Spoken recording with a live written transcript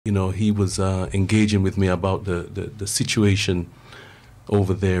you know, he was engaging with me about the situation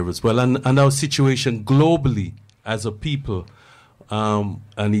over there as well, and our situation globally as a people. And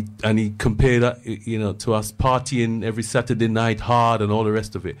he compared that, you know, to us partying every Saturday night hard and all the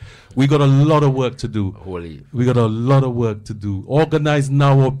rest of it. We got a lot of work to do. We got a lot of work to do. Organize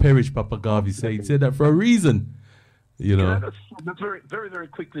now or perish, Papa Garvey said. He said that for a reason. You know. Yeah, that's very, very, very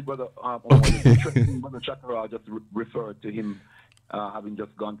quickly, brother. Okay. Brother Chakra just referred to him having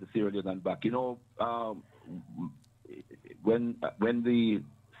just gone to Sierra Leone and back. You know, when the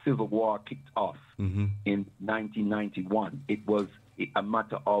Civil War kicked off in 1991, it was a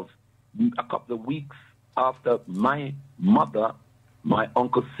matter of a couple of weeks after my mother, my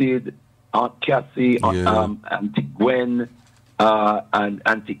Uncle Sid, Aunt Cassie, Auntie Gwen, and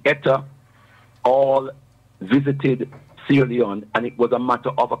Auntie Etta all visited Sierra Leone, and it was a matter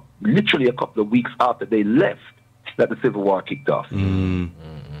of literally a couple of weeks after they left that the Civil War kicked off.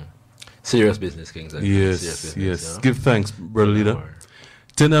 Serious business, Kings. Yes, business, yes. You know? Give thanks, brother leader.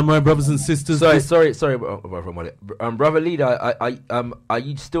 Tena, my brothers and sisters. Sorry, brother leader. Are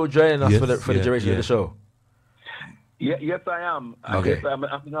you still joining us for the duration of the show? Yeah, yes, I am. Okay. I'm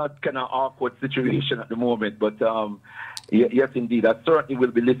not kind of awkward situation at the moment, but yes, indeed, I certainly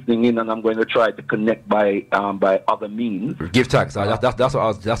will be listening in, and I'm going to try to connect by other means. Give thanks. That's what I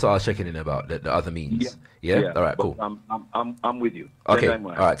was checking in about the other means. Yeah. All right. Cool. I'm with you. Okay. All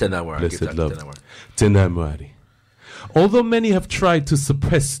right. Blessed love. Tena Mwari. Although many have tried to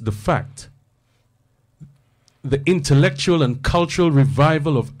suppress the fact, the intellectual and cultural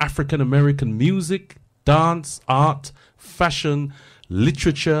revival of African American music, dance, art, fashion,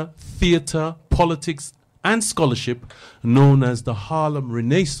 literature, theater, politics, and scholarship, known as the Harlem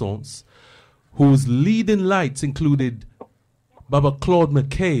Renaissance, whose leading lights included Baba Claude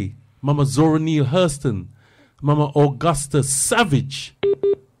McKay, Mama Zora Neale Hurston, Mama Augusta Savage,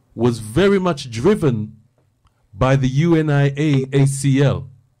 was very much driven by the UNIA-ACL.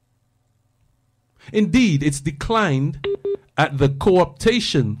 Indeed, its decline at the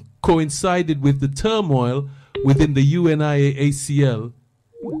co-optation coincided with the turmoil within the UNIA-ACL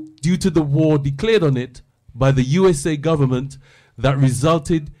due to the war declared on it by the USA government that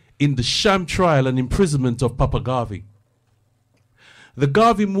resulted in the sham trial and imprisonment of Papa Garvey. The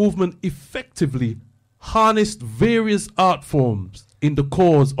Garvey movement effectively harnessed various art forms in the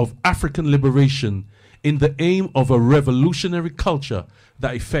cause of African liberation in the aim of a revolutionary culture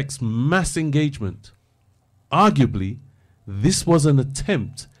that effects mass engagement. Arguably, this was an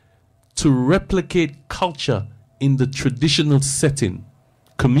attempt to replicate culture in the traditional setting,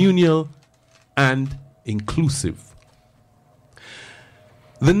 communal and inclusive.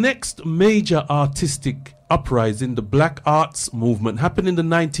 The next major artistic uprising, the Black Arts Movement, happened in the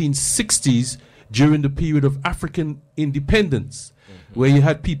 1960s during the period of African independence, where you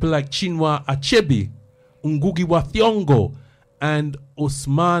had people like Chinua Achebe, Ngugi wa Thiong'o, and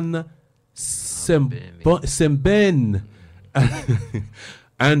Osman Sembène,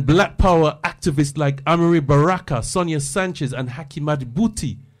 and Black Power activists like Amiri Baraka, Sonia Sanchez, and Hakim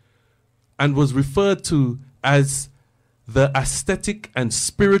Adibuti, and was referred to as the aesthetic and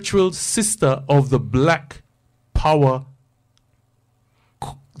spiritual sister of the Black Power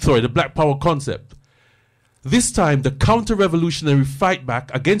concept. This time, the counter-revolutionary fight back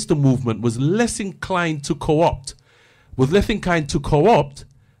against the movement was less inclined to co-opt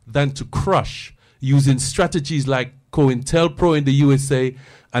than to crush, using strategies like COINTELPRO in the USA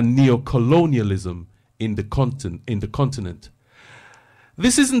and neo-colonialism in the continent.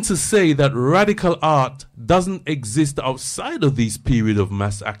 This isn't to say that radical art doesn't exist outside of this period of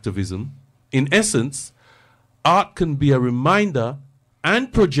mass activism. In essence, art can be a reminder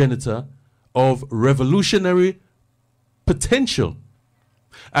and progenitor of revolutionary potential.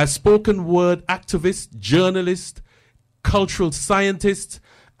 As spoken word activist, journalist, cultural scientist,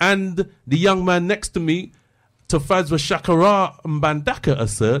 and the young man next to me, Tafazwa Shakara Mbandaka,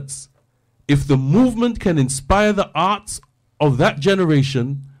 asserts, if the movement can inspire the arts of that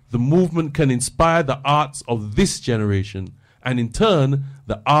generation, the movement can inspire the arts of this generation, and in turn,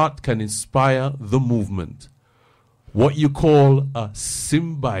 the art can inspire the movement. What you call a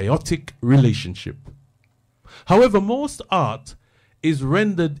symbiotic relationship. However, most art is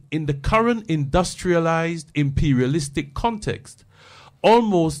rendered in the current industrialized imperialistic context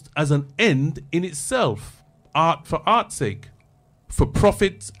almost as an end in itself, art for art's sake, for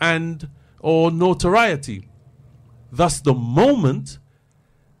profit and or notoriety. Thus, the moment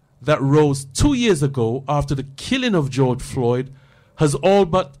that rose 2 years ago after the killing of George Floyd has all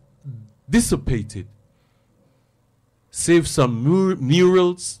but dissipated, save some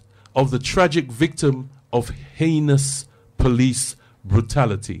murals of the tragic victim of heinous police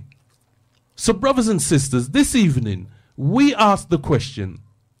brutality. So, brothers and sisters, this evening, we ask the question,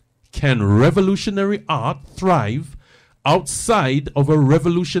 can revolutionary art thrive outside of a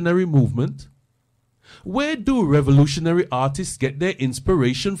revolutionary movement? Where do revolutionary artists get their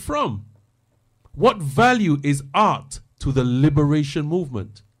inspiration from? What value is art to the liberation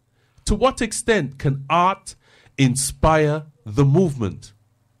movement? To what extent can art inspire the movement?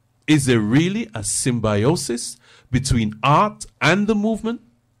 Is there really a symbiosis between art and the movement?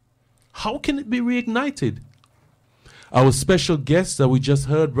 How can it be reignited? Our special guest that we just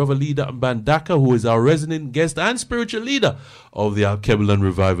heard, Brother Leader Mbandaka, who is our resident guest and spiritual leader of the Alkebu-Lan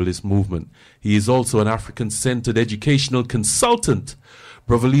Revivalist Movement. He is also an African-Centred Educational Consultant.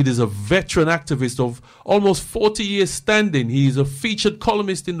 Brother Leader is a veteran activist of almost 40 years standing. He is a featured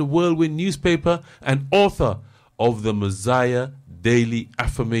columnist in the Whirlwind newspaper and author of the Mosiah daily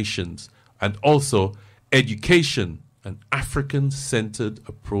Affirmations, and also Education, an African-Centred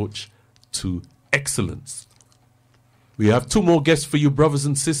Approach to Excellence. We have two more guests for you, brothers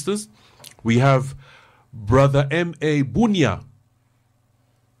and sisters. We have Brother M.A. Bunia,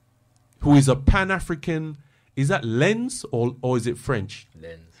 who is a Pan-African, is that lens or is it French?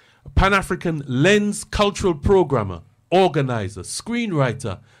 Lens. A Pan-African lens cultural programmer, organizer,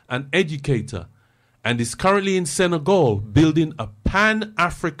 screenwriter, and educator, and is currently in Senegal building a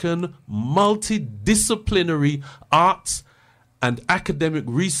Pan-African multidisciplinary arts and academic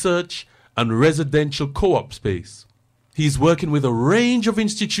research and residential co-op space. He's working with a range of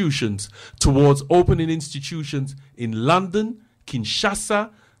institutions towards opening institutions in London, Kinshasa,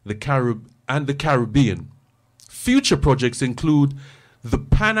 and the Caribbean. Future projects include the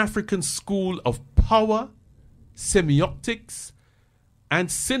Pan-African School of Power, Semiotics, and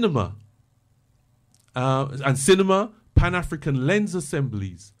Cinema, Pan-African Lens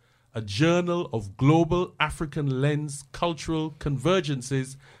Assemblies, a journal of global African lens cultural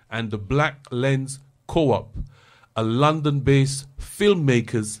convergences, and the Black Lens Co-op, a London-based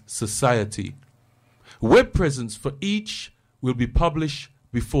filmmakers society. Web presence for each will be published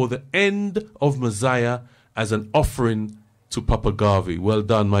before the end of Mosiah as an offering to Papa Garvey. Well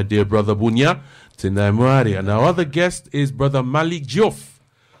done, my dear brother Bunia. And our other guest is Brother Malik Diouf,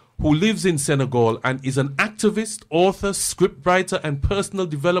 who lives in Senegal and is an activist, author, scriptwriter, and personal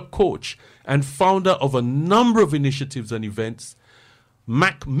development coach, and founder of a number of initiatives and events.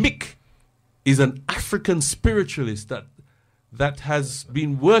 Mick is an African spiritualist that has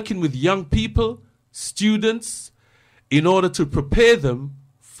been working with young people, students, in order to prepare them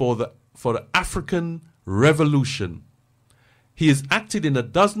for the African Revolution. He has acted in a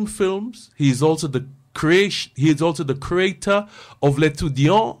dozen films. He is also the creator of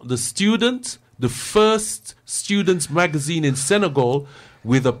L'Étudiant, the student, the first students' magazine in Senegal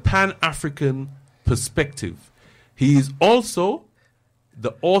with a Pan-African perspective. He is also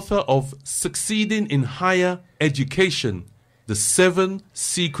the author of Succeeding in Higher Education, The 7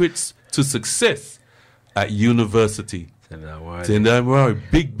 Secrets to Success at University.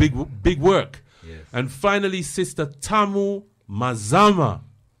 Big work. Yes. And finally, Sister Tamu Mazama,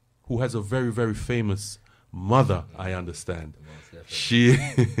 who has a very, very famous mother, I understand. She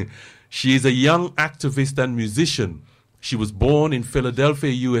is a young activist and musician. She was born in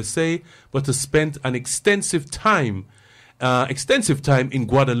Philadelphia, USA, but has spent an extensive time in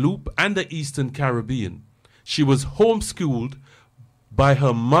Guadeloupe and the Eastern Caribbean. She was homeschooled by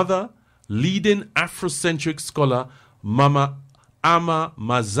her mother, leading Afrocentric scholar Mama Ama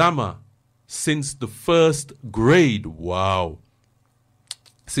Mazama, since the first grade. Wow.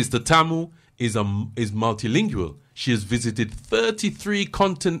 Sister Tamu is multilingual. She has visited 33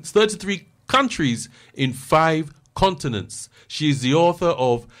 countries in 5 continents. She is the author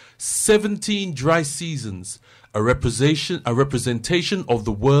of 17 Dry Seasons, a representation of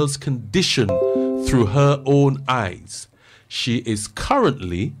the world's condition through her own eyes. She is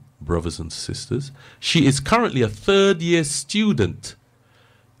currently, brothers and sisters, a third-year student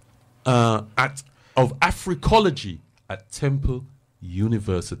of Africology at Temple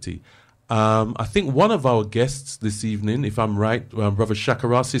University. I think one of our guests this evening, if I'm right, Brother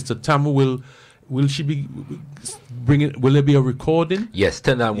Shakara, Sister Tamu, will she be bringing? Will there be a recording? Yes,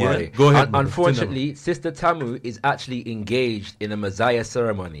 Tenamwari. Yeah. Go ahead. Unfortunately, Sister Tamu is actually engaged in a Mosiah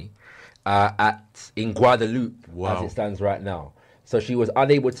ceremony in Guadeloupe, as it stands right now. So she was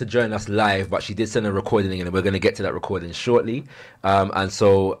unable to join us live, but she did send a recording, and we're going to get to that recording shortly. And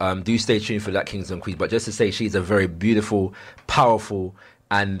so do stay tuned for that, Kings and Queens. But just to say, she's a very beautiful, powerful,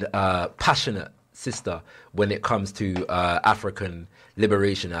 and passionate sister when it comes to African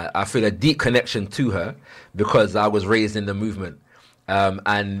liberation. I feel a deep connection to her because I was raised in the movement. You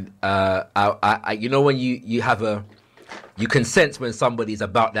know, when you have a you can sense when somebody's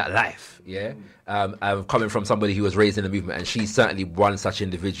about that life, yeah. Coming from somebody who was raised in the movement, and she's certainly one such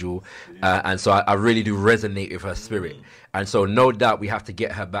individual, and so I really do resonate with her spirit. And so no doubt we have to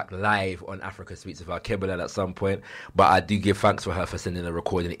get her back live on Africa Speaks of Alkebu-Lan at some point, but I do give thanks for her for sending the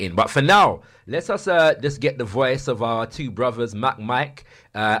recording in. But for now, let's just get the voice of our two brothers, Mike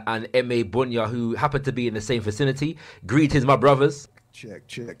and M.A. Bunia, who happen to be in the same vicinity. Greetings, my brothers. Check.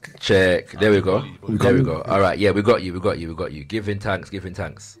 There we go. All right, yeah, we got you. Giving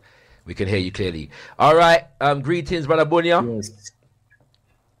thanks. We can hear you clearly. All right, greetings, brother Bunia. Yes.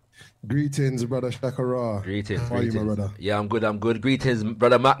 Greetings, brother Shakara. Greetings. How are you, my brother? Yeah, I'm good. Greetings,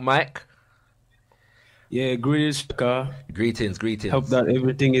 brother Mike. Yeah, greetings, Shaka. Greetings. Hope that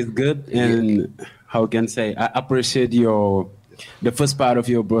everything is good. And how can I say, I appreciate the first part of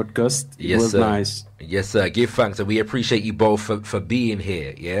your broadcast. Yes, it was sir. nice. Yes, sir. Give thanks, and we appreciate you both for being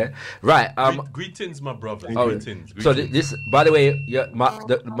here. Yeah, right. Greetings, my brother. Greetings. So this, by the way,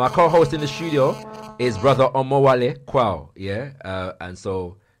 my co-host in the studio is brother Omowale Kwao. Yeah, and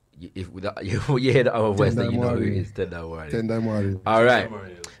so if you hear the other voice, then you know who it is. Tendai. All right.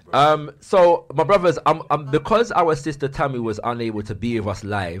 So my brothers, because our sister Tammy was unable to be with us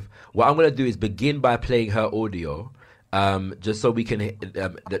live, what I'm gonna do is begin by playing her audio. Just so we can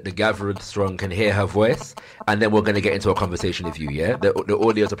the gathered strong can hear her voice, and then we're going to get into a conversation with you. Yeah, the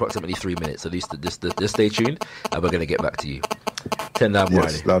audio is approximately 3 minutes, so just stay tuned, and we're going to get back to you.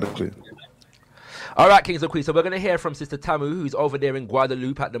 Yes, loud and clear. All right, Kings and Queens. So we're going to hear from Sister Tamu, who's over there in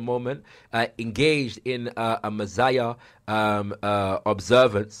Guadeloupe at the moment, engaged in a Mosiah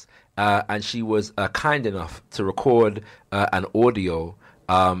observance, and she was kind enough to record an audio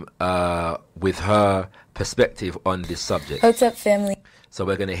with her perspective on this subject. What's up, family? So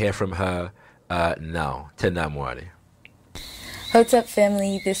we're going to hear from her now. Tenda Mwari. What's up,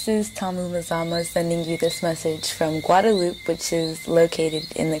 family? This is Tamu Mazama sending you this message from Guadeloupe, which is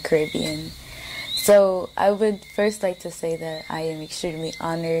located in the Caribbean. So I would first like to say that I am extremely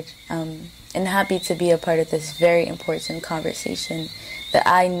honored and happy to be a part of this very important conversation that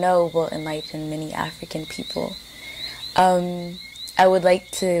I know will enlighten many African people. I would like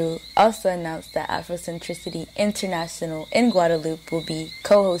to also announce that Afrocentricity International in Guadeloupe will be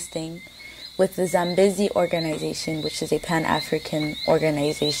co-hosting with the Zambezi organization, which is a Pan-African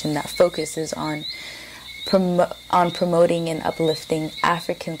organization that focuses on promoting and uplifting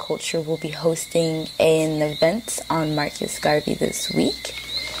African culture. Will be hosting an event on Marcus Garvey this week.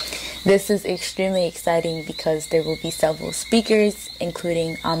 This is extremely exciting because there will be several speakers,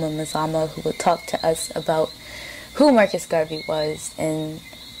 including Ama Mazama, who will talk to us about who Marcus Garvey was and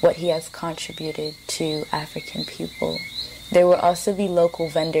what he has contributed to African people. There will also be local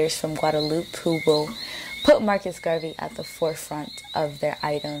vendors from Guadeloupe who will put Marcus Garvey at the forefront of their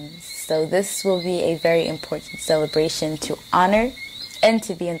items. So this will be a very important celebration to honor and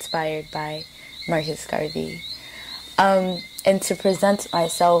to be inspired by Marcus Garvey. And to present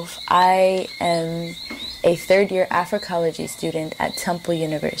myself, I am a third-year Africology student at Temple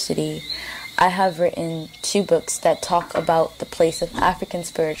University. I have written 2 books that talk about the place of African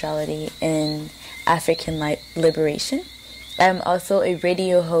spirituality in African liberation. I'm also a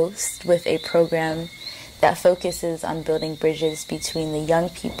radio host with a program that focuses on building bridges between the young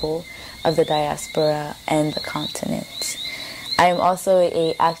people of the diaspora and the continent. I am also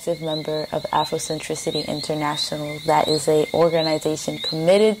an active member of Afrocentricity International, that is an organization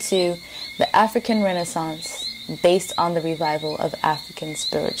committed to the African Renaissance based on the revival of African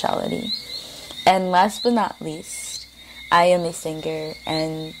spirituality. And last but not least, I am a singer,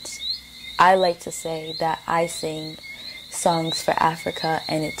 and I like to say that I sing songs for Africa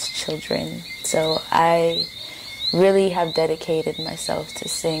and its children. So I really have dedicated myself to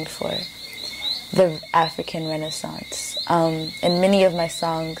sing for the African Renaissance. And many of my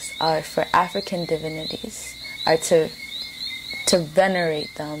songs are for African divinities, are to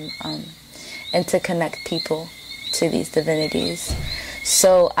venerate them and to connect people to these divinities.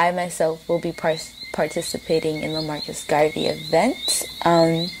 So I myself will be participating in the Marcus Garvey event,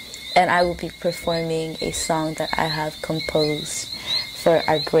 and I will be performing a song that I have composed for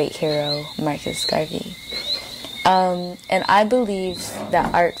our great hero, Marcus Garvey. And I believe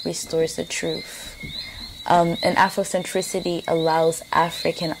that art restores the truth. And Afrocentricity allows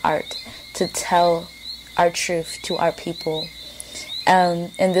African art to tell our truth to our people.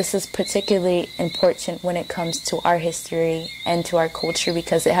 And this is particularly important when it comes to our history and to our culture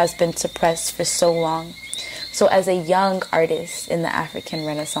because it has been suppressed for so long. So as a young artist in the African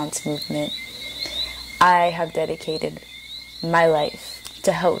Renaissance movement, I have dedicated my life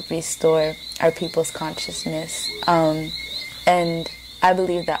to help restore our people's consciousness and I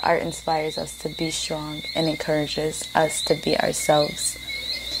believe that art inspires us to be strong and encourages us to be ourselves.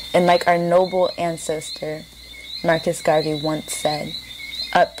 And like our noble ancestor, Marcus Garvey once said,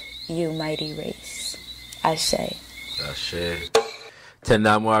 "Up, you mighty race." Ashe. Ashe.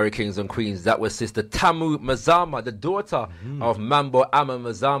 Tenamwari Kings and Queens. That was Sister Tamu Mazama, the daughter of Mambo Ama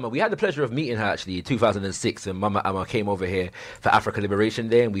Mazama. We had the pleasure of meeting her actually in 2006 when Mama Ama came over here for Africa Liberation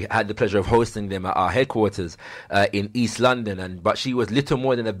Day, and we had the pleasure of hosting them at our headquarters in East London. But she was little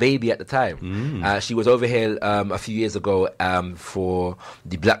more than a baby at the time. She was over here a few years ago for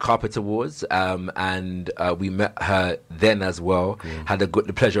the Black Carpet Awards, and we met her then as well. Had the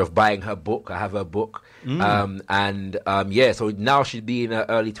pleasure of buying her book. I have her book. So now she'd be in her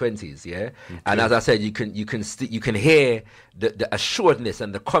early 20s, and as I said, you can hear the assuredness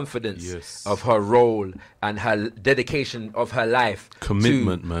and the confidence of her role and her dedication of her life,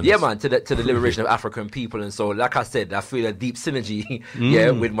 commitment, to the liberation of African people. And so, like I said, I feel a deep synergy,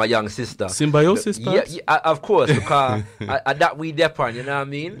 with my young sister. Symbiosis, of course, because that we depend, you know what I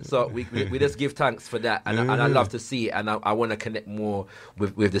mean. So we just give thanks for that, and I love to see it, and I want to connect more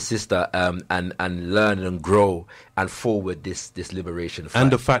with the sister, and learn and grow and forward this liberation fight.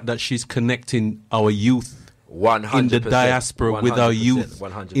 And the fact that she's connecting our youth 100%, in the diaspora with our youth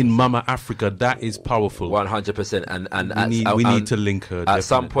 100%. in Mama Africa, that is powerful. 100%. And we need to link her. At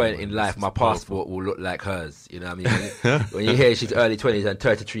some point in life, my passport will look like hers. You know what I mean? When you hear she's early 20s and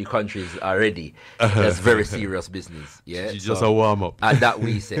 33 countries already, that's very serious business. Yeah, she's just a warm up. And that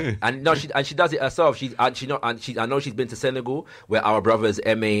we say, and no, she does it herself. I know she's been to Senegal, where our brothers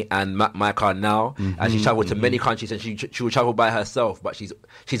Ma and Mike are now, and she traveled to many countries, and she will travel by herself. But she's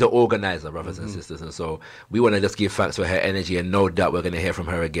an organizer, brothers and sisters, and so we want to just give thanks for her energy, and no doubt we're going to hear from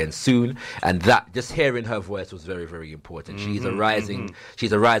her again soon. And that, just hearing her voice was very, very important. She's a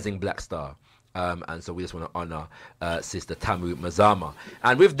rising black star. And so we just want to honor Sister Tamu Mazama.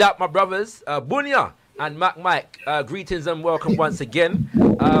 And with that, my brothers, Bunia and Mike, greetings and welcome once again.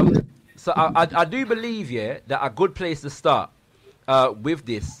 So I do believe, that a good place to start with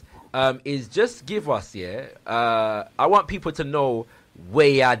this is just give us, I want people to know where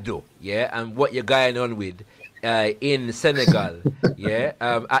you do, and what you're going on with in Senegal,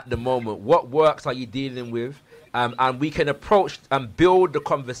 at the moment. What works are you dealing with? And we can approach and build the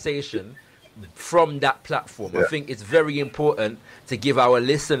conversation from that platform. I think it's very important to give our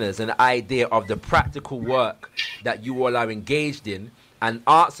listeners an idea of the practical work that you all are engaged in and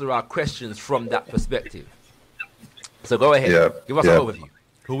answer our questions from that perspective. So go ahead. Give us an overview.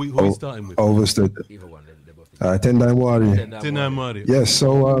 Who we starting with? Overstood. Either one. Tendai Mwari. Tendai Mwari. Yes,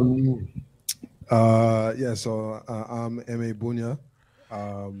 so I'm M.A. Bunia.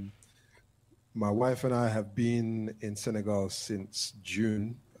 My wife and I have been in Senegal since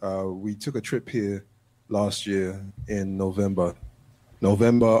June. We took a trip here last year in November,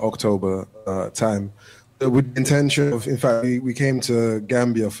 October time, with the intention of, in fact, we came to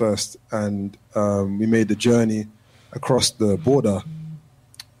Gambia first, and we made the journey across the border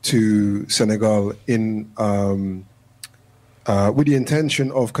to Senegal with the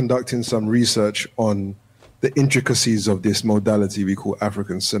intention of conducting some research on the intricacies of this modality we call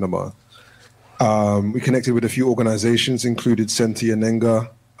African cinema. We connected with a few organizations, included Senti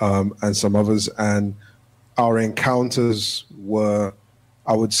Enenga and some others, and our encounters were,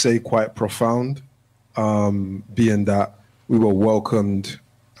 I would say, quite profound, being that we were welcomed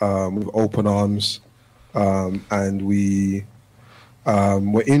with open arms, and we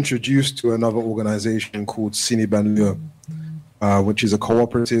were introduced to another organization called Sini Banlieue, which is a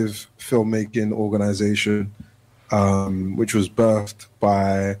cooperative filmmaking organization, which was birthed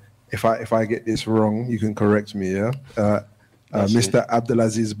by, if I get this wrong, you can correct me, Mr.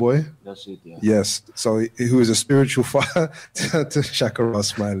 Abdelaziz Boy. That's it, yeah. Yes, so who is a spiritual father, to Shakara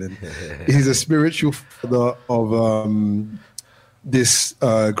smiling. He's a spiritual father of this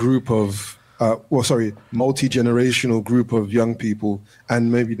group of, multi-generational group of young people,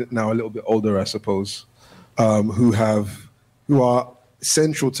 and maybe now a little bit older, I suppose, who are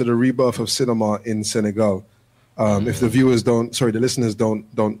central to the rebirth of cinema in Senegal. If the listeners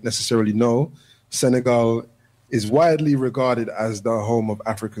don't necessarily know, Senegal is widely regarded as the home of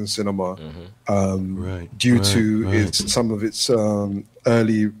African cinema, due to some of its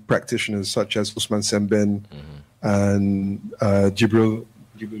early practitioners, such as Ousmane Sembène and Djibril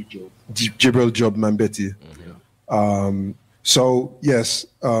Job Mambeti. So yes,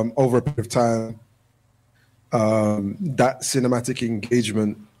 over a period of time, that cinematic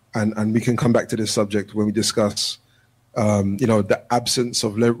engagement, and we can come back to this subject when we discuss, the absence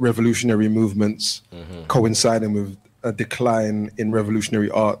of revolutionary movements coinciding with a decline in revolutionary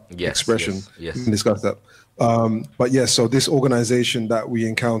art expression. Yes. We can discuss that. But yes, so this organization that we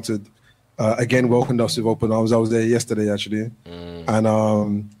encountered, again, welcomed us with open arms. I was there yesterday, actually.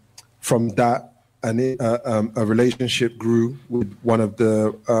 And from that, a relationship grew with one of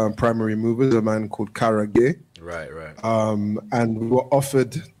the primary movers, a man called Karage. Right. And we were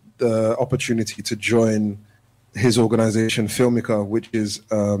offered the opportunity to join his organization, Filmica, which is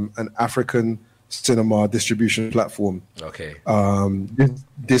an African cinema distribution platform. Okay.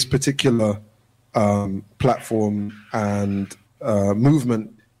 This particular platform and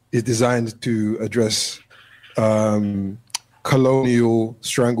movement is designed to address colonial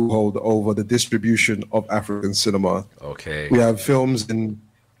stranglehold over the distribution of African cinema. Okay. We have films in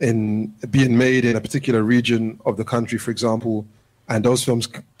being made in a particular region of the country, for example, and those films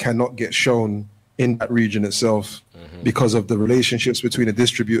cannot get shown in that region itself because of the relationships between the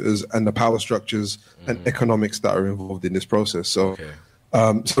distributors and the power structures and economics that are involved in this process. So,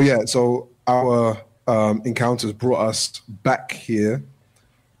 so our encounters brought us back here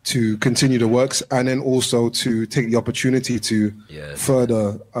to continue the works, and then also to take the opportunity to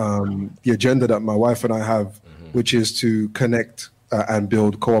further the agenda that my wife and I have, which is to connect and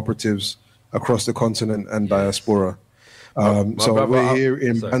build cooperatives across the continent and diaspora. So brother, we're here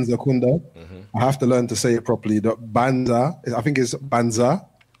in Bánza Kunda. I have to learn to say it properly. The Bánza, I think it's Bánza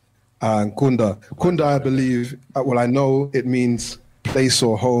and Kunda. Kunda, I believe, well, I know it means place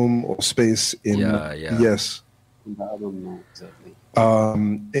or home or space in, yes. I don't know exactly.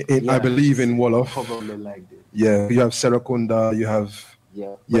 I believe in Wolof. Probably like that. Yeah, you have Serakunda, you have...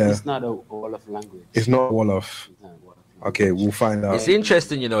 But it's not a Wolof language. It's not Wolof. Okay, we'll find out. It's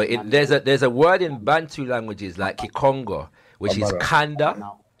interesting, you know. There's a word in Bantu languages like Kikongo, which is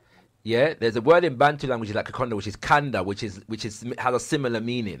Kanda. Yeah, there's a word in Bantu languages like Kikongo, which is Kanda, which has a similar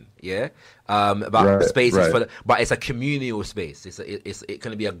meaning. Yeah, about spaces but it's a communal space. It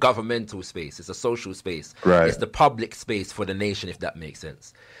can be a governmental space. It's a social space. Right. It's the public space for the nation, if that makes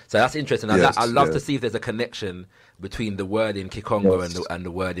sense. So that's interesting. I'd love to see if there's a connection between the word in Kikongo and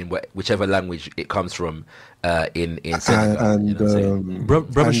the word in whichever language it comes from in Senegal. And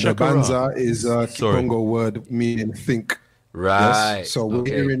Brother Shakara. Bánza is a Kikongo word meaning think. Right. Yes? So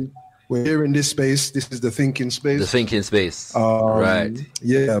we're here in this space. This is the thinking space. The thinking space. Right.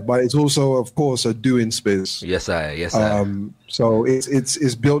 Yeah, but it's also, of course, a doing space. Yes, I. So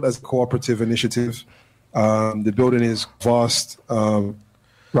it's built as a cooperative initiative. The building is vast.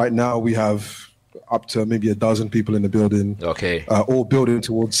 Right now we have up to maybe a dozen people in the building. Okay. All building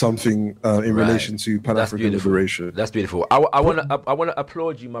towards something in relation to Pan African liberation. That's beautiful. I want to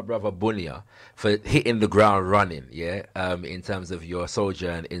applaud you, my brother Bunia, for hitting the ground running. Yeah. In terms of your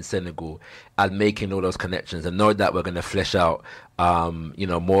sojourn in Senegal and making all those connections, and know that we're going to flesh out,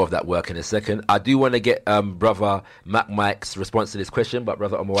 more of that work in a second. I do want to get brother Mike's response to this question, but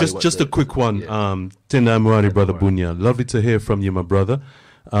brother Omawari just a quick one. Tenda Amwari, brother Bunia. Lovely to hear from you, my brother.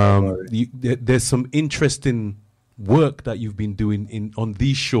 There's some interesting work that you've been doing on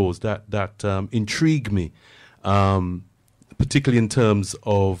these shows that intrigue me, particularly in terms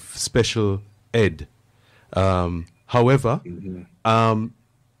of special ed. However,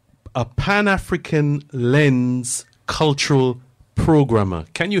 a Pan-African lens cultural programmer.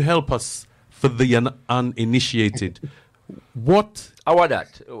 Can you help us for the uninitiated? What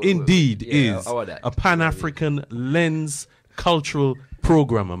indeed is a Pan-African lens cultural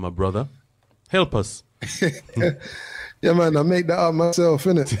programmer, my brother? Help us. Yeah, man, I make that up myself,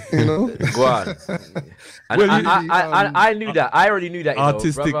 innit? You know? Go on. I knew that. I already knew that.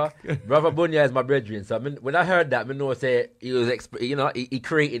 Artistic. Brother Bunia is my brethren. So when I heard that, I know say he was, he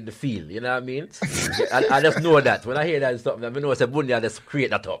created the feel. You know what I mean? I just know that. When I hear that stuff, I know say Bunia just create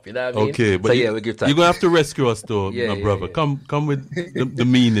that up. You know what I mean? Okay, but so we give time. You're gonna have to rescue us, though, my brother. Come with the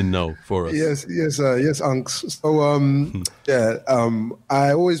meaning now for us. Yes, unks. So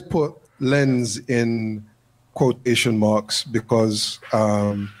I always put lens in quotation marks because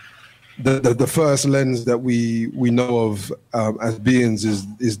the first lens that we know of as beings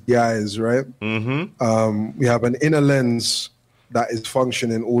is the eyes, right? We have an inner lens that is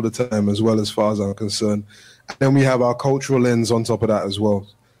functioning all the time, as well, as far as I'm concerned. And then we have our cultural lens on top of that as well.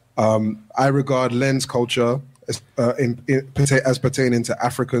 I regard lens culture as pertaining to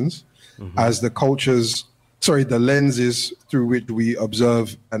Africans as the lenses through which we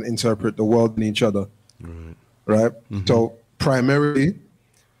observe and interpret the world and each other. Right? So primarily,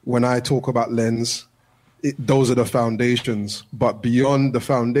 when I talk about lens, those are the foundations. But beyond the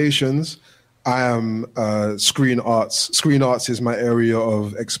foundations, I am screen arts. Screen arts is my area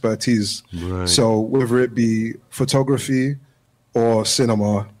of expertise. Right. So whether it be photography or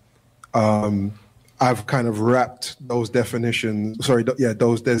cinema, I've kind of wrapped those designations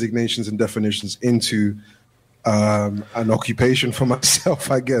and definitions into an occupation for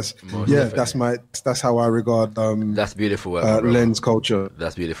myself, I guess. That's how I regard that's beautiful work, lens culture.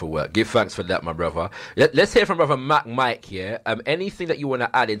 That's beautiful work. Give thanks for that, my brother. Let's hear from Brother Mike here. Anything that you want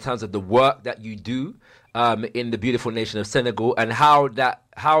to add in terms of the work that you do in the beautiful nation of Senegal, and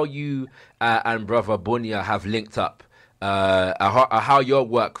how you and Brother Bunia have linked up, how your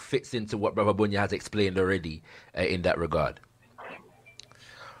work fits into what Brother Bunia has explained already in that regard.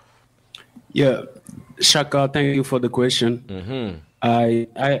 Yeah, Shaka, thank you for the question. Mm-hmm.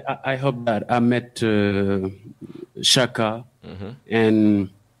 I hope that I met Shaka and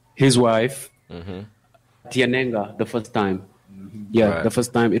his wife at Yenenga the first time. Yeah, the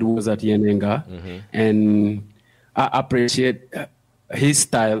first time it was at Yenenga. And I appreciate his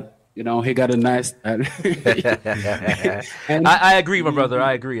style. You know, he got a nice style. And I agree, my brother.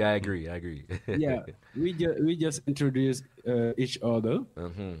 I agree. Yeah, we just introduced each other.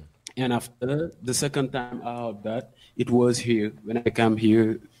 And after the second time I heard that, it was here when I came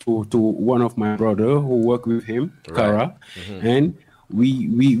here to one of my brother who worked with him, Kara, and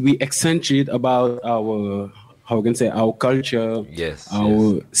we accentuate about our, how can I say, our culture,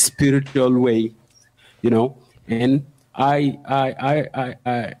 our spiritual way, you know. And I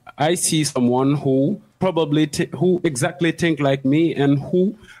see someone who probably who exactly think like me and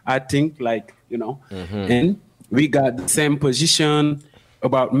who I think like, you know, and we got the same position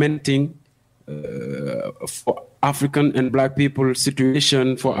about many things for African and Black people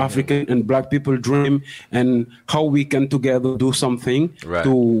situation, for African and Black people dream, and how we can together do something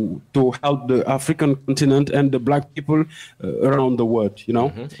to help the African continent and the Black people around the world, you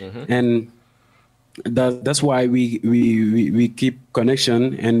know. And that's why we keep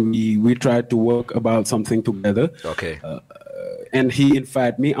connection, and we try to work about something together. And he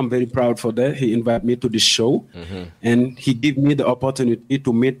invited me. I'm very proud for that. He invited me to this show, and he gave me the opportunity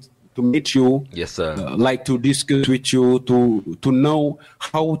to meet you. Yes, sir. Like to discuss with you, to know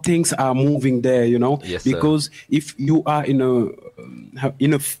how things are moving there. You know, because if you are in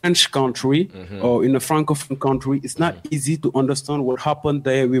a French country or in a Francophone country, it's not easy to understand what happened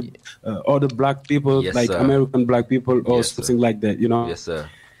there with other Black people, like American Black people or something like that. You know. Yes, sir.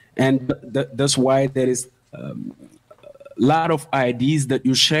 And that's why there is. Lot of ideas that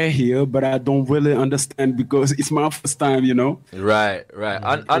you share here, but I don't really understand because it's my first time, you know. Right.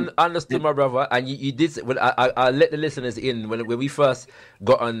 Understood, my brother. And you did. Well, I let the listeners in when we first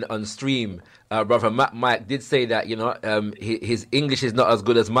got on stream. Brother Mike did say that, you know, his English is not as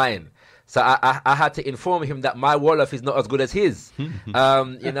good as mine. So I had to inform him that my Wolof is not as good as his. You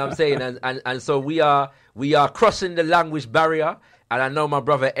know what I'm saying? And so we are crossing the language barrier. And I know my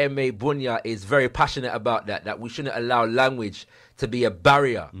brother M.A. Bunia is very passionate about that we shouldn't allow language to be a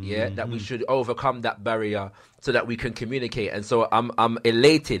barrier, that we should overcome that barrier so that we can communicate. And so I'm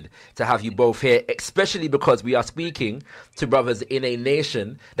elated to have you both here, especially because we are speaking to brothers in a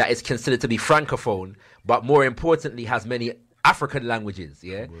nation that is considered to be Francophone, but more importantly has many African languages,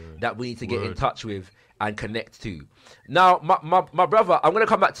 that we need to get in touch with and connect to. Now, my brother, I'm going to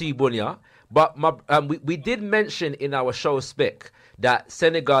come back to you, Bunia, but we did mention in our show spec that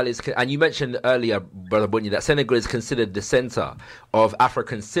Senegal is, and you mentioned earlier, Brother Bunia, that Senegal is considered the center of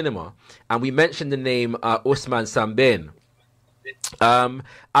African cinema, and we mentioned the name Ousmane Sembène.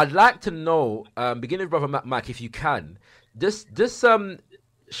 I'd like to know, beginning with Brother Mac, if you can, just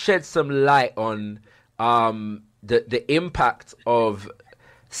shed some light on the impact of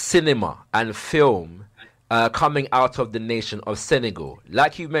cinema and film coming out of the nation of Senegal.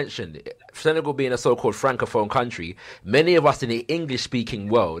 Like you mentioned, Senegal being a so-called Francophone country, many of us in the English-speaking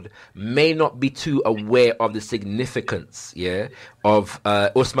world may not be too aware of the significance, of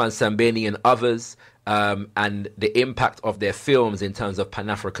Ousmane Sembène and others, and the impact of their films in terms of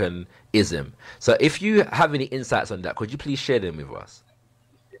Pan-Africanism. So if you have any insights on that, could you please share them with us?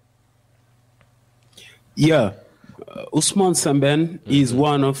 Yeah, Ousmane Sembène is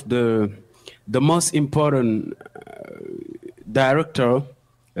one of the most important director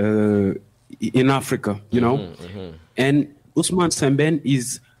in Africa, you know. And Ousmane Sembène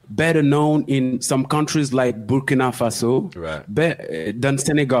is better known in some countries like Burkina Faso than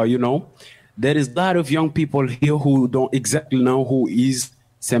Senegal, you know. There is a lot of young people here who don't exactly know who is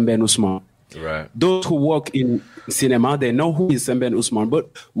Sembène Ousmane. Those who work in cinema, they know who is Sembène Ousmane. But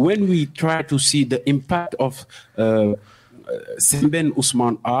when we try to see the impact of Sembène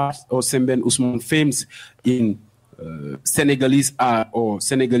Ousmane art or Sembène Ousmane films in Senegalese art or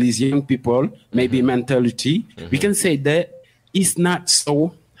Senegalese young people, maybe mentality, we can say that it's not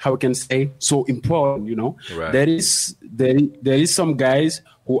so, how we can say, so important, you know. There is some guys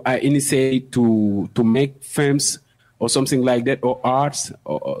who are initiated to make films or something like that, or arts,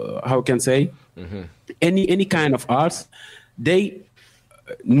 or how can I say, any kind of arts, they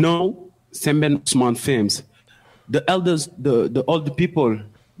know Semben Ousmane films. The elders, the older people,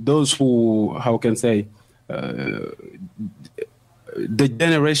 those who, how can I say, the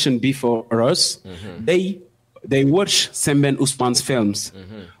generation before us, they watch Semben Ousmane's films,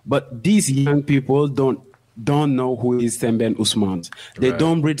 but these young people don't know who is Semben Ousmane. They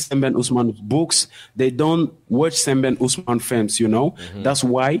don't read Semben Ousmane's books. They don't watch Semben Ousmane films. You know, that's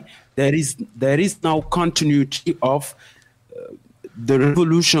why there is now continuity of the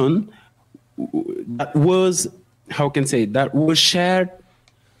revolution that was, how can I say, that was shared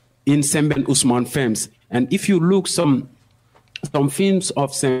in Semben Ousmane films. And if you look some films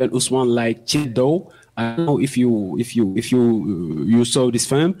of Semben Ousmane like Chedo, I don't know if you saw this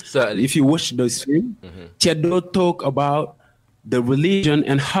film. Certainly. If you watch this film, Chedo talk about the religion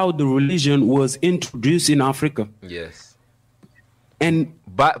and how the religion was introduced in Africa. Yes. And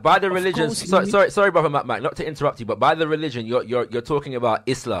by the religion, sorry, Brother Mac, not to interrupt you, but by the religion, you're talking about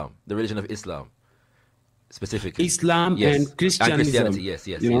Islam, the religion of Islam, specifically. Islam and Christianity.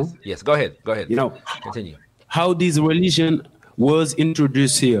 Yes. Go ahead. You know, continue. How this religion was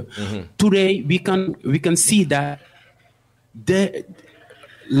introduced here. Today we can see that a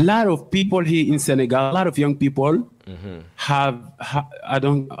lot of people here in Senegal, a lot of young people how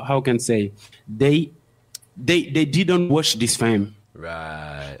can I say, they didn't watch this film.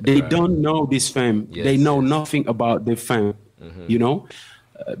 Right. They don't know this film. They know nothing about the film. You know,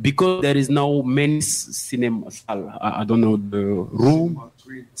 because there is no many cinema. I don't know the room.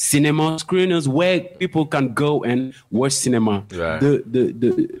 Cinema screeners where people can go and watch cinema. Right.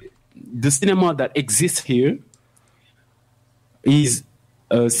 The cinema that exists here is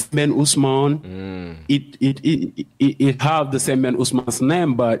Semben Ousmane. It have the Semben Ousmane's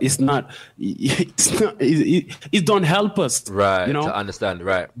name, but it don't help us. Right. You know, to understand.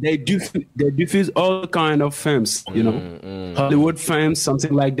 Right. They diffuse all kind of films. You know, Hollywood films,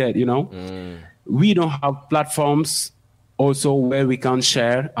 something like that. You know, we don't have platforms also where we can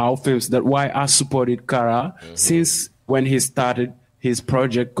share our films. That's why I supported Kara since when he started his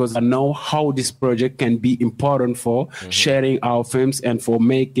project, because I know how this project can be important for sharing our films and for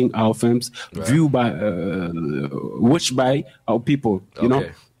making our films watched by our people. You know,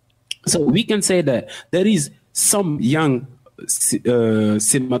 so we can say that there is some young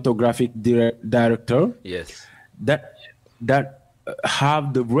cinematographic director that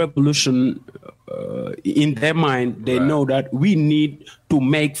have the revolution in their mind. They know that we need to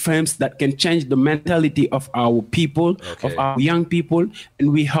make films that can change the mentality of our people, of our young people,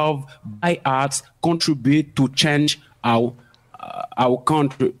 and we have by arts contribute to change our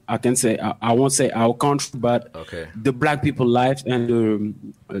country. I can say, I won't say our country, but the black people life and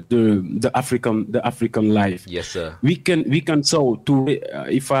the African life. Yes, sir. We can so to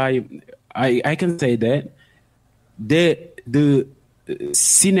if I can say that the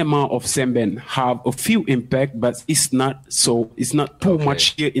cinema of Semben have a few impact, but it's not too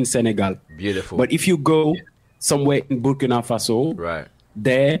much here in Senegal. Beautiful. But if you go somewhere in Burkina Faso,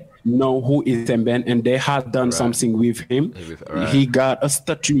 they know who is Semben and they have done something with him. He got a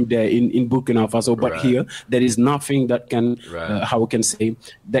statue there in Burkina Faso, but here there is nothing that can, how can say,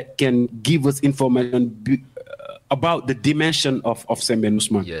 that can give us information about the dimension of Semben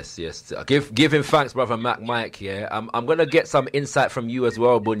Ousmane. Yes. Give him thanks, Brother Mike. Yeah, I'm gonna get some insight from you as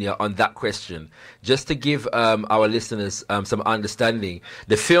well, Bunia, on that question, just to give our listeners some understanding.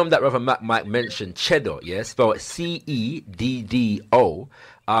 The film that Brother Mike mentioned, Chedo, spelled Ceddo,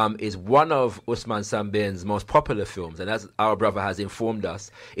 is one of Ousmane Semben's most popular films, and as our brother has informed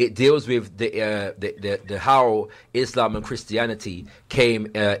us, it deals with the how Islam and Christianity came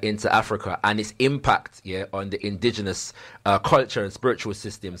into Africa and its impact on the indigenous culture and spiritual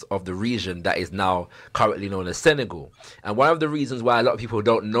systems of the region that is now currently known as Senegal. And one of the reasons why a lot of people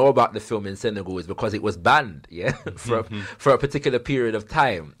don't know about the film in Senegal is because it was banned for a particular period of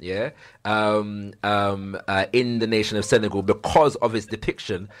time in the nation of Senegal because of its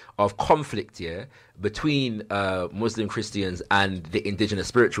depiction of conflict between Muslim Christians and the indigenous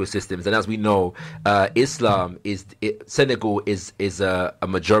spiritual systems. And as we know, Senegal is a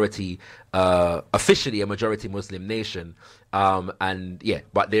majority, officially a majority Muslim nation.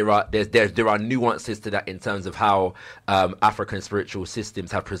 But there are nuances to that in terms of how African spiritual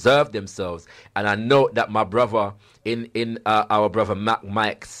systems have preserved themselves. And I note that my brother in our brother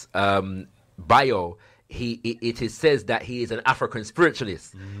Mike's bio, it says that he is an African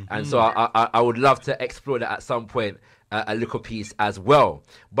spiritualist, and so I would love to explore that at some point a little piece as well.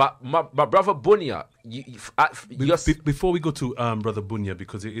 But my brother Bunia, before we go to Brother Bunia,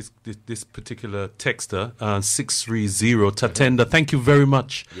 because it is this particular texter, 630 Tatenda, thank you very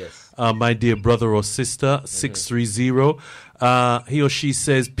much, yes, my dear brother or sister, 630. He or she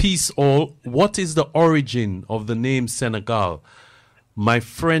says, peace all. What is the origin of the name Senegal? My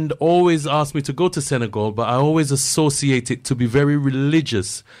friend always asked me to go to Senegal, but I always associate it to be very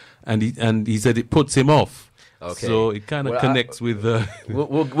religious, and he said it puts him off. Okay. So it kind of connects with.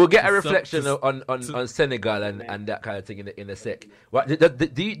 We'll get a reflection on Senegal and that kind of thing in a sec. What,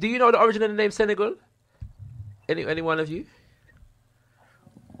 do you know the origin of the name Senegal? Any one of you?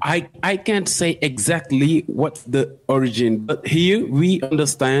 I can't say exactly what's the origin, but here we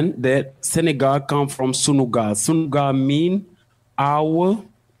understand that Senegal comes from Sunugal. Sunugal mean our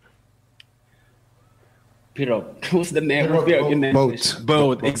what's the name?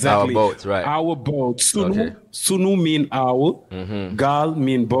 Boat, exactly. Our boat, right. Our boat. Sunu mean our. Gal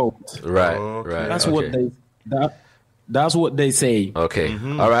mean boat. Right, okay. right. That's what they say. Okay.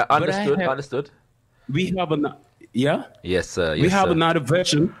 All right. Understood. We have Yes, sir. We have another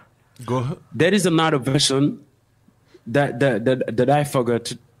version. Go ahead. There is another version that I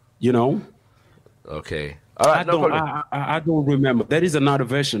forgot. Okay. All right. I don't remember. There is another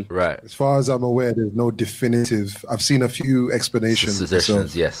version. Right. As far as I'm aware, there's no definitive. I've seen a few explanations.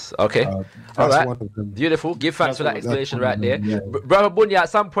 Suggestions, yes. Okay. All right. One of them. Beautiful. Give thanks for that explanation right there. Yeah. Brother Bunya, at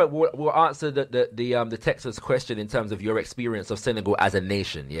some point we'll answer the texter's question in terms of your experience of Senegal as a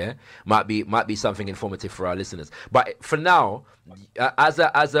nation. Yeah, might be something informative for our listeners. But for now, as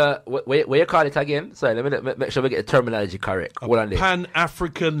a where you call it again? Sorry, let me make sure we get the terminology correct. Pan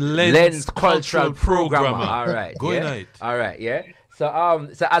African Lens Cultural Programmer. All right. Going right. All right. Yeah. So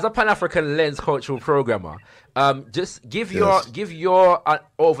as a Pan African Lens Cultural Programmer, just give your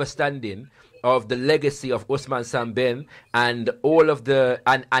understanding of the legacy of Ousmane Sambén and all of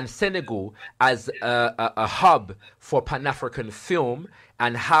and Senegal as a hub for Pan-African film,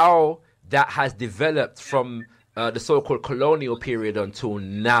 and how that has developed from the so-called colonial period until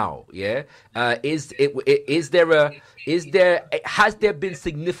now. Yeah, has there been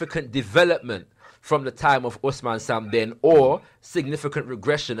significant development from the time of Ousmane Sambén, or significant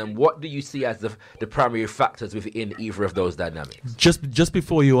regression, and what do you see as the primary factors within either of those dynamics? Just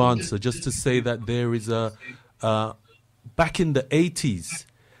before you answer, just to say that there is back in the 80s,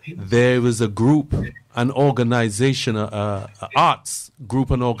 there was a group, an organization, arts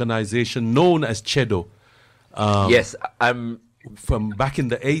group and organization known as CHEDO. Yes, from back in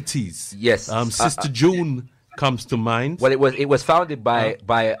the 80s. Yes, Sister June comes to mind. Well, it was founded by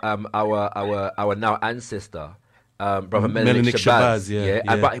our now ancestor, Brother Menelik Shabazz.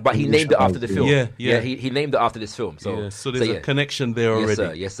 Yeah. But he named it after the film. Yeah. He named it after this film. So there's a connection there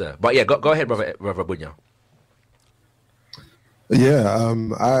already. Yes, sir. But yeah, go ahead, Brother Bunya. Yeah,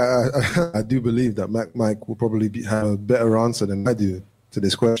 I do believe that Mike will probably have a better answer than I do to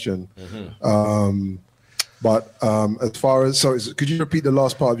this question. But as far as could you repeat the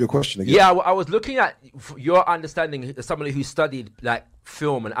last part of your question again? Yeah, I was looking at your understanding as somebody who studied like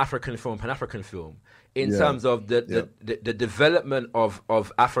film and African film, Pan-African film, in terms of the development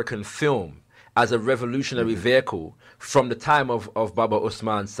of African film as a revolutionary vehicle from the time of Baba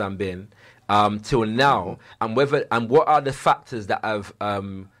Ousmane Sambén till now, and what are the factors that have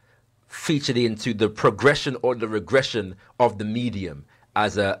featured into the progression or the regression of the medium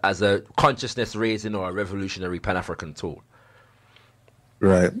as a consciousness raising or a revolutionary Pan-African tool.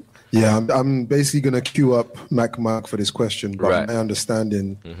 Right. Yeah, I'm basically going to queue up Mac for this question, but my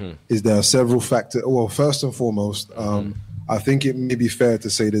understanding is there are several factors. Well, first and foremost, I think it may be fair to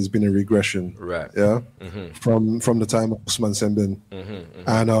say there's been a regression. Right. Yeah. From the time of Ousmane Sambén.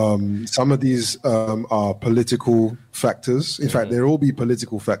 And some of these are political factors. In fact, they'll all be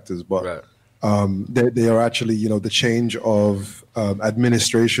political factors, but they are actually, the change of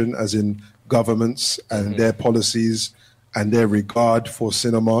administration, as in governments and their policies and their regard for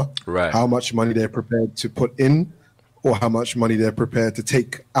cinema, how much money they're prepared to put in or how much money they're prepared to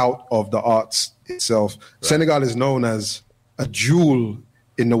take out of the arts itself. Senegal is known as a jewel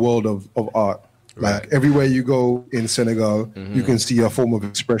in the world of art. Like everywhere you go in Senegal, you can see a form of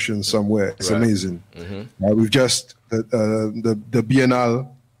expression somewhere. It's amazing. We've just, the Biennale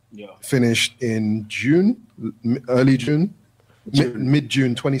finished in June, early June,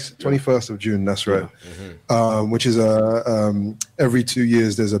 mid-June, 21st of June, that's right. Which is every 2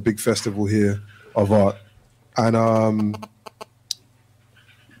 years there's a big festival here of art. And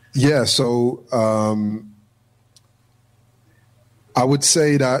I would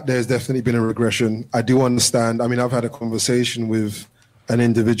say that there's definitely been a regression. I do understand. I mean, I've had a conversation with an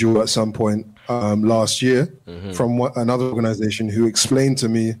individual at some point last year from another organization who explained to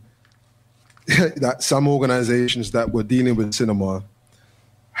me that some organizations that were dealing with cinema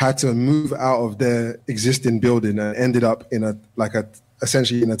had to move out of their existing building and ended up in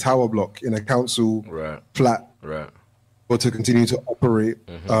essentially in a tower block in a council flat, or to continue to operate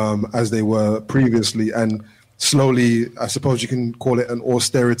as they were previously, and slowly, I suppose you can call it an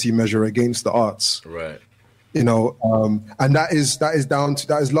austerity measure against the arts. Right. You know, and that is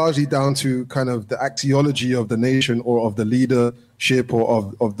largely down to kind of the axiology of the nation or of the leadership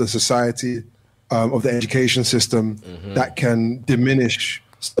or of the society, of the education system that can diminish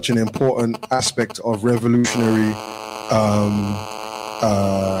such an important aspect of revolutionary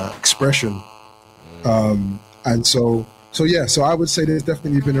expression. And so I would say there's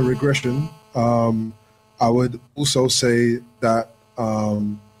definitely been a regression. I would also say that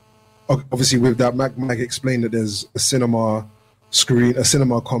obviously with that, Mac explained that there's a cinema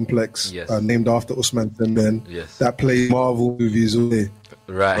complex named after Usman Sembène that plays Marvel movies all day.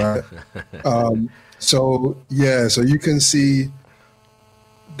 Right. So you can see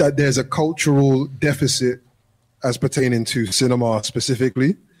that there's a cultural deficit as pertaining to cinema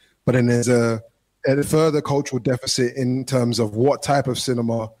specifically, but then there's a further cultural deficit in terms of what type of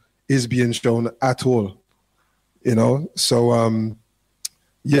cinema is being shown at all. You know, so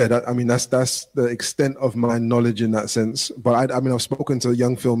that's the extent of my knowledge in that sense. But I've spoken to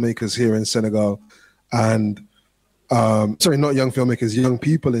young filmmakers here in Senegal, and not young filmmakers, young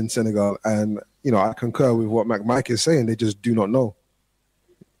people in Senegal, and I concur with what Mike is saying. They just do not know.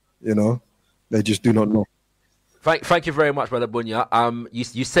 They just do not know. Thank you very much, Brother Bunia.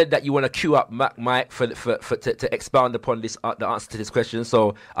 You said that you want to queue up Mike to expound upon this the answer to this question.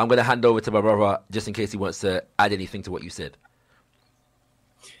 So I'm going to hand over to my brother just in case he wants to add anything to what you said.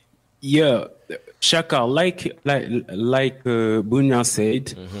 Yeah, Shaka, like Bunia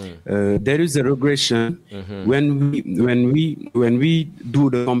said, there is a regression when we do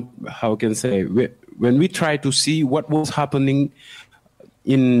when we try to see what was happening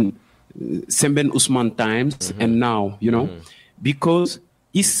in Sembène Ousmane times and now, because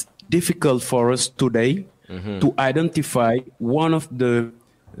it's difficult for us today to identify one of the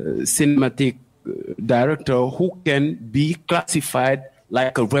cinematic director who can be classified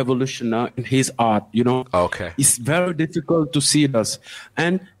like a revolutionary in his art, Okay. It's very difficult to see this.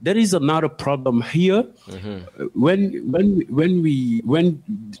 And there is another problem here. When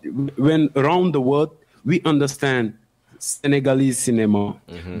around the world we understand Senegalese cinema.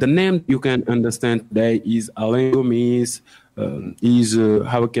 The name you can understand today is Alain Gomis,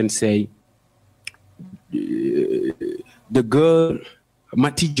 the girl,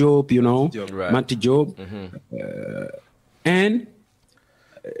 Mati Job, Mati Job. And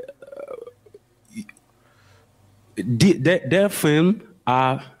their film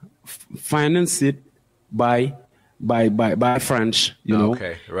are financed by French,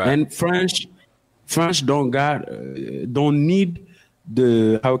 Okay, right. And French don't need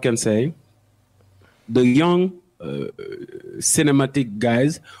the young cinematic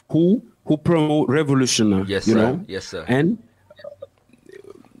guys who promote revolutionary. Yes, sir. Yes, sir. And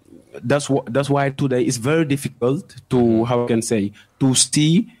that's why today it's very difficult to to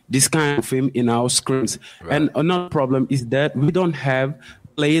see this kind of film in our screens. Right. And another problem is that we don't have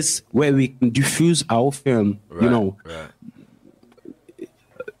place where we can diffuse our film. Right.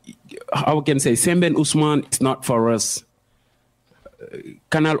 Sembène Ousmane is not for us.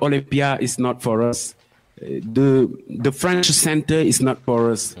 Canal Olympia is not for us. The French Center is not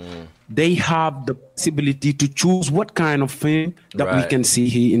for us. They have the possibility to choose what kind of film that we can see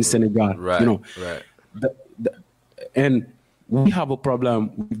here in Senegal. And we have a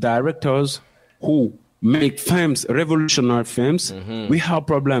problem with directors who make films, revolutionary films. We have a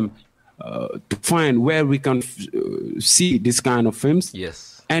problem to find where we can see this kind of films.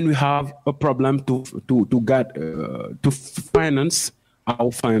 Yes. And we have a problem to finance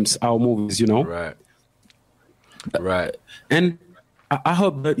our films, our movies, Right. And I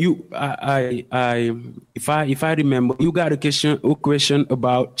hope that if I remember, you got a question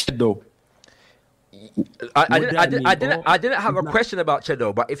about Chedo. I didn't have a question about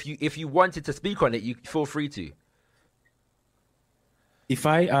Chedo, but if you wanted to speak on it, you feel free to. If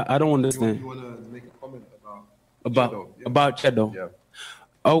I don't understand. You want to make a comment about Chedo? Yeah.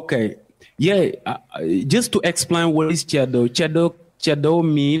 Okay. Yeah. Just to explain what is Chedo. Chedo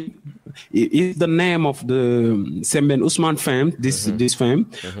mean is the name of the Sembène Ousmane film. This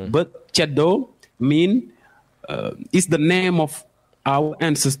film, but Chedo mean is the name of our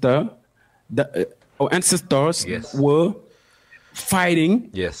ancestor. Our ancestors were fighting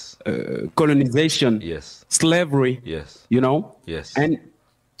Yes. Colonization, Yes. slavery, Yes. you know. Yes. And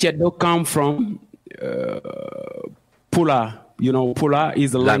Ceddo come from Pula. You know, Pula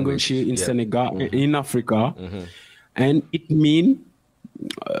is a language here in Senegal, in Africa, and it means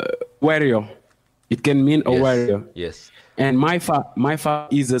warrior. It can mean a warrior. Yes. And my father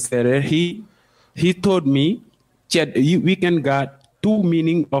is a serer. He told me, we can get two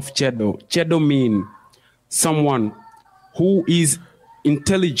meaning of Ceddo. Ceddo mean someone who is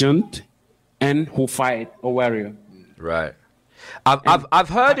intelligent and who fight, a warrior. Right. I've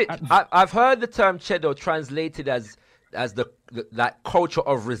heard it. I've heard the term Ceddo translated as the that culture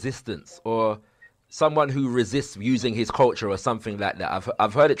of resistance, or someone who resists using his culture, or something like that.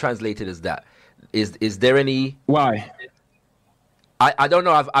 I've heard it translated as that. Is there any? Why? I don't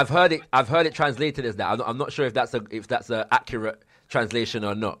know. I've heard it translated as that. I'm not sure if that's a accurate translation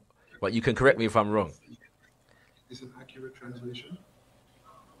or not. But you can correct me if I'm wrong. Is an accurate translation?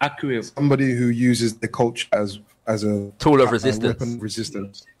 Accurate. Somebody who uses the culture as a tool of resistance. Weapon of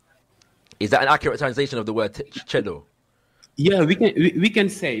resistance. Is that an accurate translation of the word Ceddo? Yeah, we can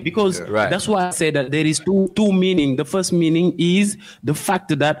say, because that's why I say that there is two meaning. The first meaning is the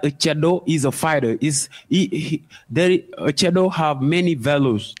fact that a Ceddo is a fighter. A Ceddo have many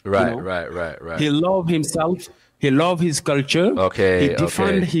values. Right, you know? right. He love himself. He love his culture. Okay. He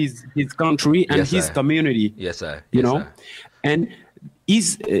defend his country and his community. Yes, sir. You know, and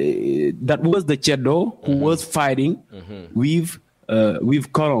that was the Ceddo who was fighting with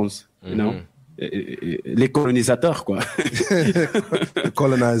colons. You know. Les colonisateurs, quoi.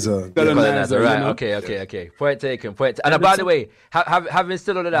 Colonizer, right? You know? Okay. Point taken. And by the way, having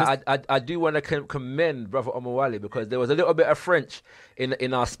still all of that, I do want to commend Brother Omowale, because there was a little bit of French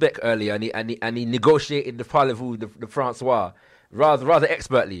in our spec earlier, and he negotiated the parlez-vous de Francois rather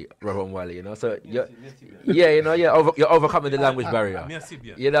expertly, Brother Omowale. You know, so you're overcoming the language barrier.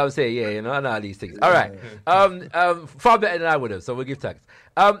 You know what I'm saying? Yeah, you know, I know these things. All right, far better than I would have. So we'll give thanks.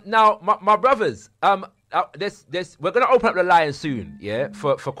 Now, my brothers, we're going to open up the line soon,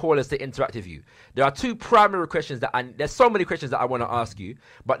 for callers to interact with you. There are two primary questions there's so many questions that I want to ask you,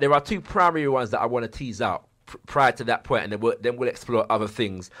 but there are two primary ones that I want to tease out prior to that point, and then we'll explore other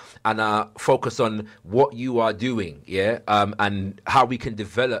things and focus on what you are doing, and how we can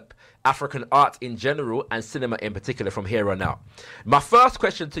develop African art in general and cinema in particular from here on out. My first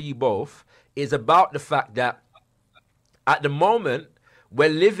question to you both is about the fact that at the moment, we're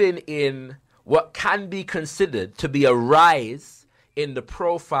living in what can be considered to be a rise in the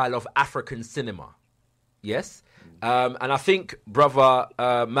profile of African cinema. Yes? And I think Brother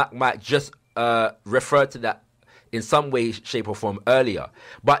Mac just referred to that in some way, shape or form earlier.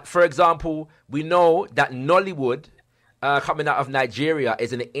 But for example, we know that Nollywood, coming out of Nigeria,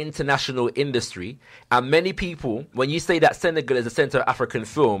 is an international industry, and many people, when you say that Senegal is the center of African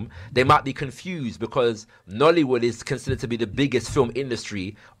film, they might be confused, because Nollywood is considered to be the biggest film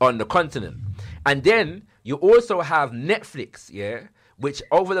industry on the continent. And then you also have Netflix, which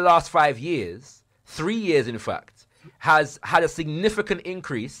over the last 5 years, 3 years in fact, has had a significant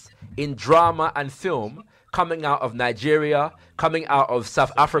increase in drama and film coming out of Nigeria, coming out of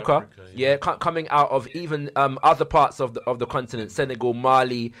South Africa, coming out of even other parts of the continent, Senegal,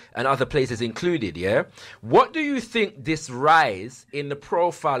 Mali, and other places included, What do you think this rise in the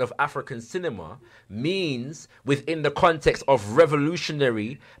profile of African cinema means within the context of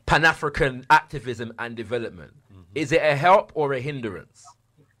revolutionary Pan-African activism and development? Is it a help or a hindrance?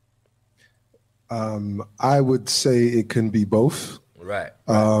 I would say it can be both. Right.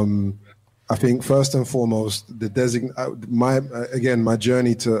 I think first and foremost, my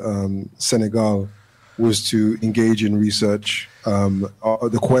journey to Senegal was to engage in research,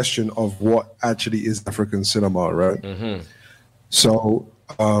 the question of what actually is African cinema, right? Mm-hmm. So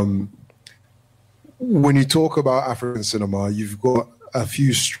when you talk about African cinema, you've got a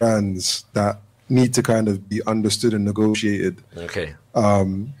few strands that need to kind of be understood and negotiated. Okay.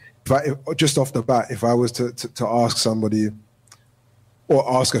 Just off the bat, if I was to ask somebody, or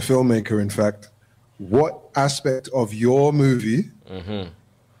ask a filmmaker, in fact, what aspect of your movie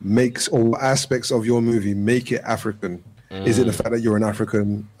aspects of your movie make it African? Is it the fact that you're an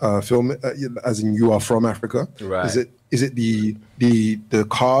African film, as in you are from Africa? Right. Is it the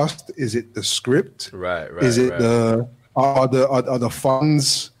cast? Is it the script? Right. Is it are the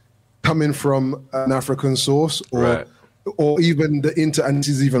funds coming from an African source, or even and this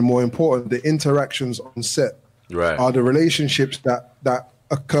is even more important, the interactions on set? Right. Are the relationships that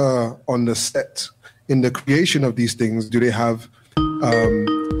occur on the set in the creation of these things, do they have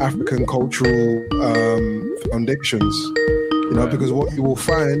African cultural foundations? You know, because what you will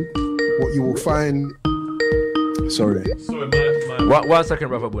find. Sorry, One second,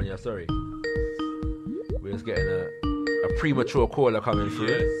 Brother Bunia, sorry. We're just getting a premature caller coming through.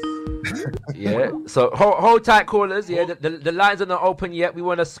 Yes. Yeah, so hold tight, callers. Yeah, the lines are not open yet. We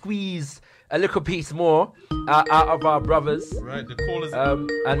want to squeeze a little piece more out of our brothers. Right, the callers.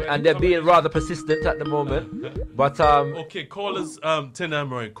 And they're being rather persistent at the moment. But okay, callers,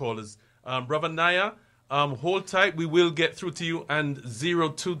 Tenamoy callers. Brother Naya, hold tight. We will get through to you. And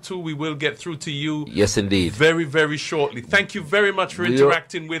 022, we will get through to you. Yes, indeed. Very, very shortly. Thank you very much for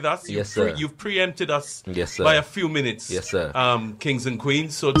interacting with us. Yes, sir. You've preempted us Yes, sir. by a few minutes. Yes, sir. Kings and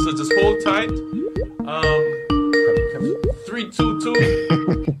queens. So just hold tight.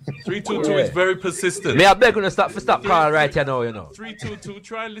 322. 322 is very persistent. May I beg you to stop calling right here now, 322,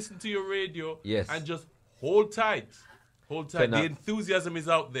 try and listen to your radio. Yes. And just hold tight. Hold tight. The enthusiasm is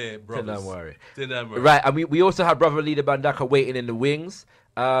out there, brothers. Don't worry. Don't worry. Right, and we also have Brother Leader Mbandaka waiting in the wings.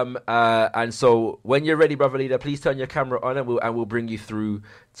 And so when you're ready, Brother Leader, please turn your camera on, and we'll bring you through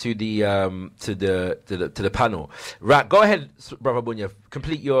to the panel. Right, go ahead, Brother Bunia.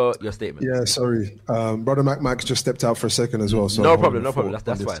 Complete your statement. Yeah, sorry, Brother Mac just stepped out for a second as well. So no problem.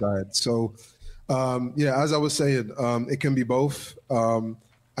 That's fine. Side. So, as I was saying, it can be both, and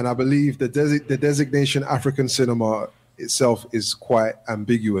I believe the designation African cinema itself is quite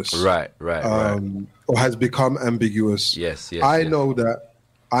ambiguous. Right. Or has become ambiguous. Yes. I know that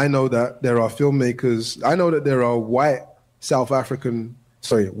there are filmmakers. I know that there are white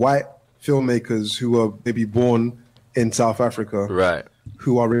filmmakers who are maybe born in South Africa, right,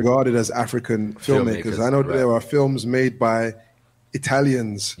 who are regarded as African filmmakers. I know that there are films made by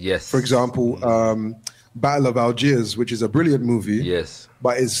Italians. Yes. For example, Battle of Algiers, which is a brilliant movie. Yes.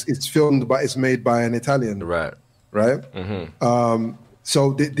 But it's filmed, but it's made by an Italian. Right. Mm-hmm.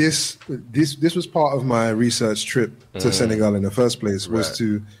 So this was part of my research trip to Senegal in the first place, was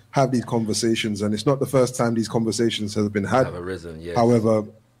to have these conversations, and it's not the first time these conversations have been had. Have arisen, yes. However,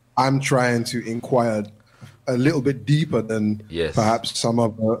 I'm trying to inquire a little bit deeper than perhaps some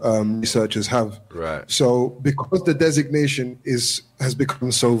of the researchers have. Right. So because the designation has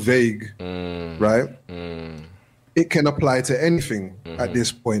become so vague, right? It can apply to anything at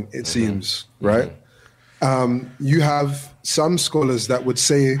this point, it seems, right? You have some scholars that would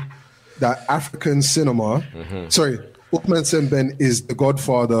say that African cinema, Ousmane Sembène is the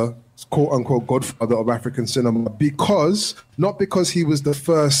godfather, quote unquote, godfather of African cinema, not because he was the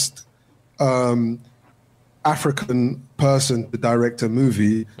first African person to direct a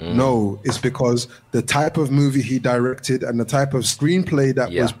movie. No, it's because the type of movie he directed and the type of screenplay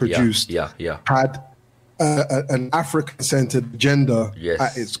that was produced had an African-centred agenda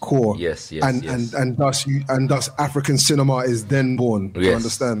at its core. And thus African cinema is then born. Do you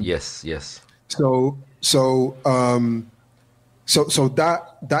understand? Yes. So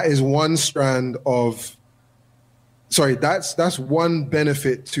that is one strand of. Sorry, that's one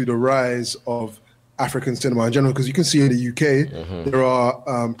benefit to the rise of African cinema in general, because you can see in the UK there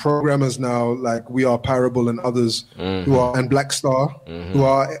are programmers now like We Are Parable and others and Black Star who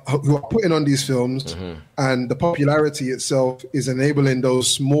are putting on these films, and the popularity itself is enabling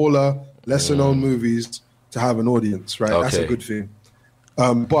those smaller, lesser known movies to have an audience. Right, that's a good thing.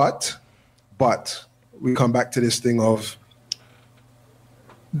 But we come back to this thing of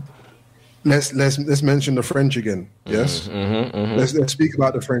let's mention the French again. Yes, let's speak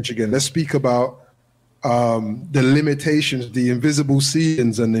about the French again. Let's speak about the limitations, the invisible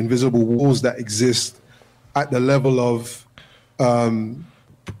ceilings and invisible walls that exist at the level of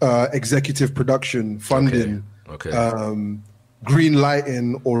executive production, funding, green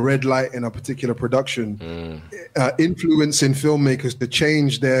lighting or red lighting a particular production, influencing filmmakers to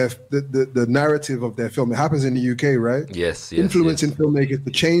change the narrative of their film. It happens in the UK, right? Yes. Influencing filmmakers to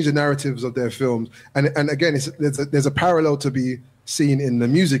change the narratives of their films. And again, there's a parallel to be seen in the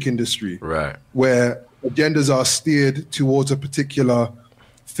music industry, right, where agendas are steered towards a particular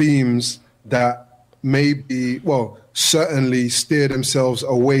themes that may be, certainly steer themselves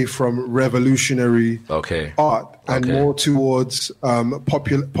away from revolutionary art and more towards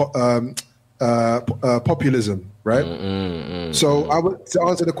populism, right? So I would, to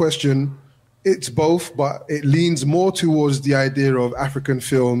answer the question, it's both, but it leans more towards the idea of African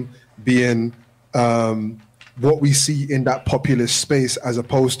film being what we see in that populist space, as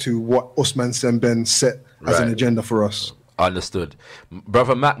opposed to what Ousmane Sembène set as an agenda for us. Understood.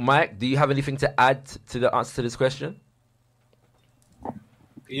 Brother Mike, do you have anything to add to the answer to this question?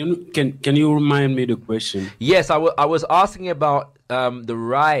 Can you remind me the question? Yes, I was asking about the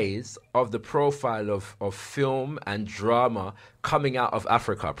rise of the profile of film and drama coming out of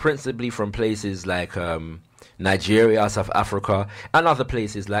Africa, principally from places like Nigeria, South Africa, and other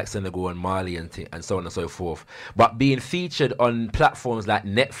places like Senegal and Mali and so on and so forth. But being featured on platforms like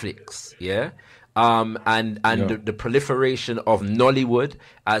Netflix, the proliferation of Nollywood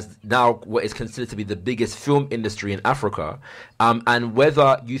as now what is considered to be the biggest film industry in Africa, and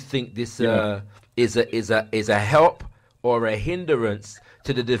whether you think this is a help or a hindrance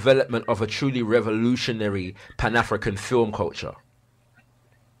to the development of a truly revolutionary Pan-African film culture.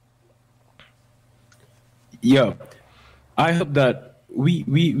 Yeah, I hope that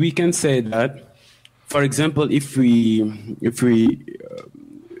we can say that, for example, if we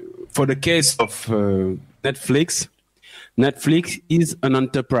for the case of Netflix is an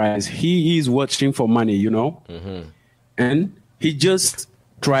enterprise. He is watching for money, and he just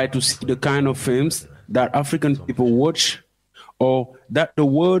try to see the kind of films that African people watch or that the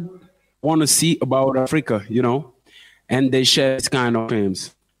world want to see about Africa, and they share this kind of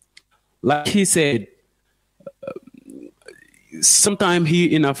films. Like he said, sometime here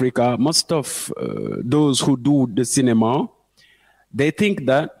in Africa, most of those who do the cinema, they think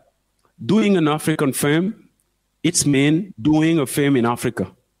that doing an African film, it's mean doing a film in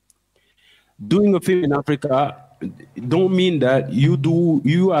Africa. Doing a film in Africa don't mean that you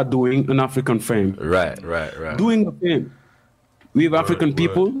are doing an African film. Right. Doing a film with African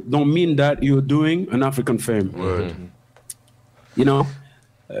people don't mean that you're doing an African film.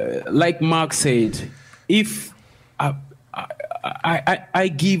 Like Mark said, if I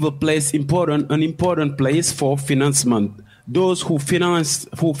give an important place for financement. Those who finance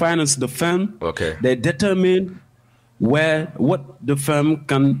the film, they determine what the film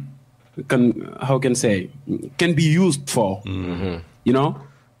can be used for.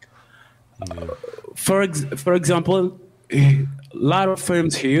 For example, a lot of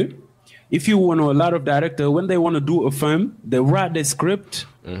films here, if you want a lot of directors, when they want to do a film, they write the script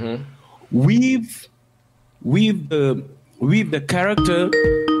with the character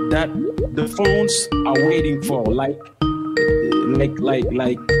that the phones are waiting for, like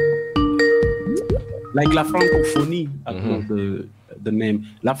la francophonie, I don't know the name,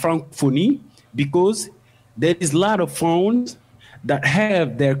 la francophonie, because there is a lot of phones that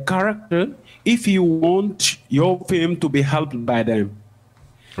have their character if you want your film to be helped by them.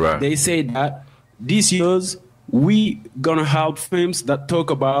 Right. They say that these years we gonna help films that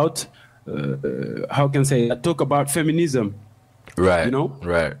talk about talk about feminism. Right.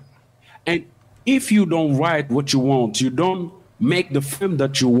 Right. And if you don't write what you want, you don't make the film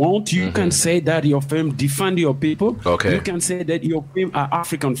that you want, you can say that your film defend your people. Okay. You can say that your film are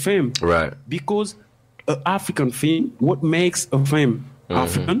African film. Right. Because an African film, what makes a film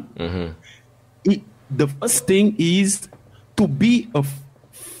African? The first thing is to be a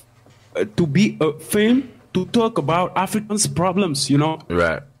film to talk about Africans' problems,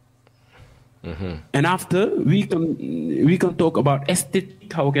 Right. And after we can talk about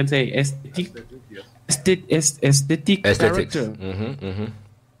aesthetic. How can I say aesthetic? Aesthetic character.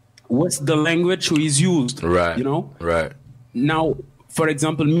 What's the language who is used? Right. Right. Now, for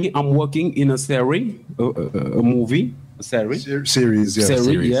example, me, I'm working in a series, a movie, a series,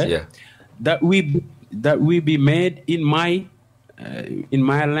 Yeah. That we be made in my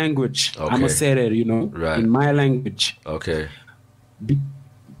language. Okay. I'm a serer, Right. in my language. Okay.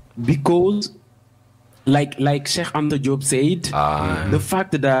 Because, like Sheikh Anta Diop said, the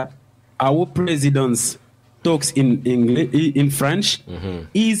fact that our president talks in English, in French,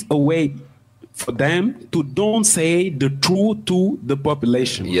 is a way for them to don't say the truth to the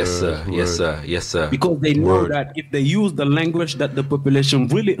population. Yes, sir. Yes, sir. Yes, sir. Because they know that if they use the language that the population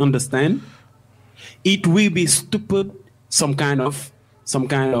really understand, it will be stupid. Some kind of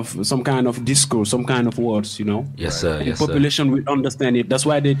discourse, some kind of words, Yes, sir. And yes, population will understand it. That's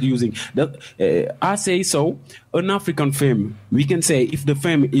why they're using that. I say so. An African film, we can say if the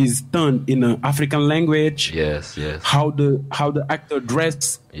film is done in an African language. Yes. How the actor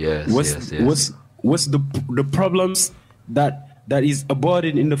dress. Yes. What's the problems that is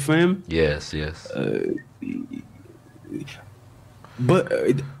embodied in the film. Yes. But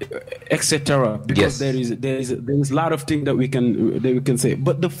etc. Because there is a lot of things that we can say.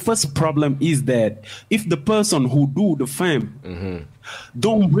 But the first problem is that if the person who do the film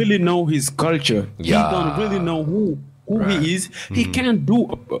don't really know his culture, he don't really know who he is, he can't do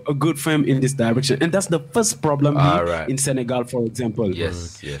a good film in this direction. And that's the first problem here in Senegal, for example.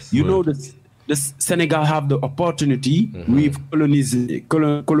 Yes. The Senegal have the opportunity with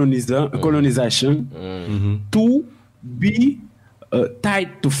colonization to be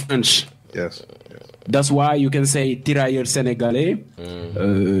tied to French. Yes. That's why you can say tirailleurs sénégalais,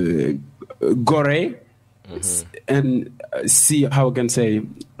 Gorée, and see how I can say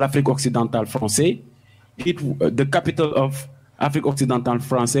l'Afrique occidentale français. the capital of Afrique occidentale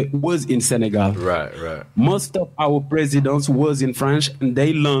français was in Senegal. Right. Most of our presidents was in French, and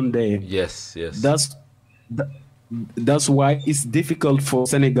they learned there. Yes. That's why it's difficult for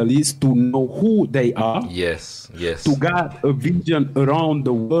Senegalese to know who they are. Yes. To get a vision around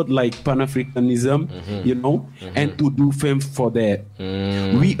the world like Pan-Africanism, and to do films for that.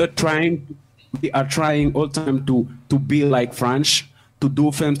 We are trying all the time to be like French, to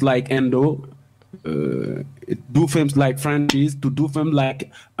do films like Endo, do films like Frenchies, to do films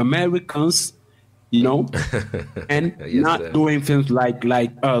like Americans, and doing films like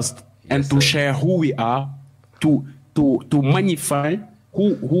us, and to share who we are, to magnify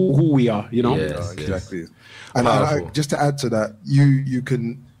who we are, Yes, exactly. And I, just to add to that, you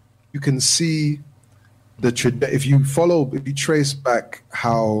can see if you trace back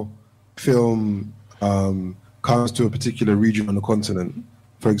how film comes to a particular region on the continent.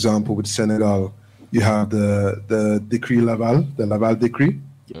 For example, with Senegal, you have the Decree Laval, the Laval Decree,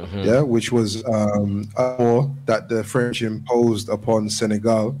 which was a law that the French imposed upon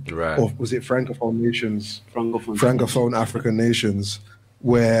Senegal, or was it Francophone nations, Francophone African nations,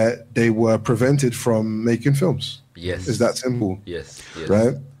 where they were prevented from making films. Yes, it's that simple. Yes.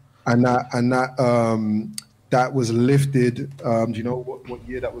 Right, and that was lifted. Do you know what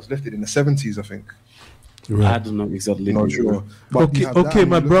year that was lifted? In the 70s, I think. Right. I don't know exactly. Not sure. But okay,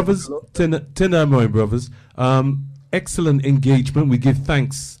 my brothers, my brothers. Excellent engagement. We give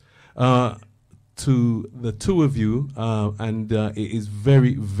thanks to the two of you, and it is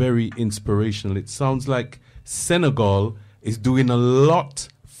very, very inspirational. It sounds like Senegal is doing a lot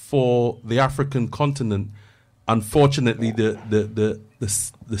for the African continent. Unfortunately, the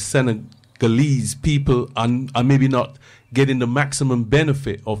Senegalese people are maybe not getting the maximum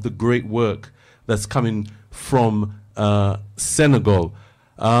benefit of the great work that's coming from Senegal.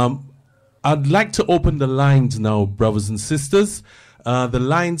 I'd like to open the lines now, brothers and sisters. The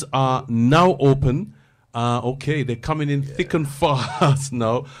lines are now open. Okay, they're coming in thick and fast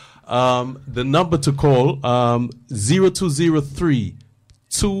now. The number to call, 0203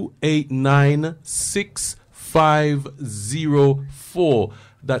 289 6504.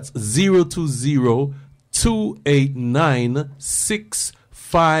 That's 020 289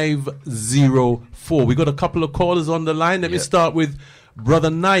 6504. We got a couple of callers on the line. Let me start with Brother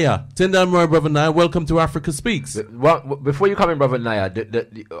Naya. Tendamroy, Brother Naya. Welcome to Africa Speaks. Well, before you come in, Brother Naya,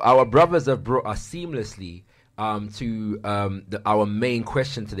 our brothers have brought us seamlessly to our main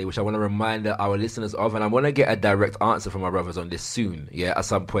question today, which I want to remind our listeners of, and I want to get a direct answer from our brothers on this soon, at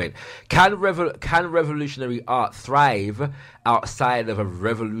some point. Can revolutionary art thrive outside of a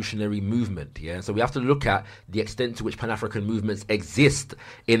revolutionary movement? And so we have to look at the extent to which Pan-African movements exist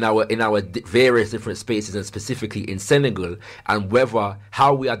in our various different spaces, and specifically in Senegal, and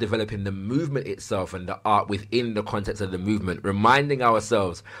how we are developing the movement itself and the art within the context of the movement, reminding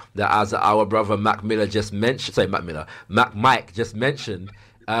ourselves that, as our brother Mac Mike just mentioned, the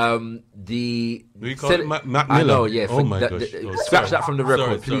we call it Mac Miller. I know, oh my gosh. Scratch that from the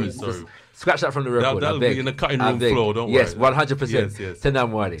record, please. Sorry. Scratch that from the record. That'll be in the cutting room floor, don't worry. Yes, 100%. Yes.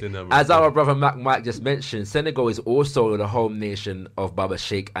 As our brother Mac Mike just mentioned, Senegal is also the home nation of Baba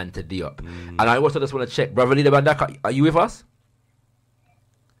Sheikh Anta Diop. And I also just want to check, Brother Leader Mbandaka, are you with us?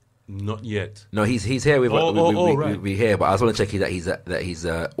 Not yet. No, he's here with us. Right. We're here, but I just want to check that he's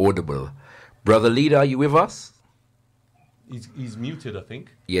audible. Brother Leader, are you with us? He's muted, I think.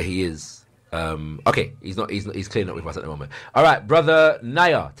 Yeah, he is. Okay, he's clearly not with us at the moment. All right, Brother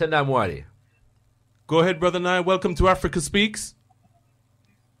Naya, Tenda Mwari. Go ahead, Brother Naya. Welcome to Africa Speaks.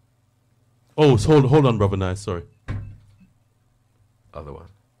 Oh, hold on, Brother Naya. Sorry. Other one.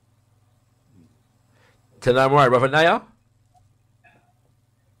 Tenda Mwari, Brother Naya.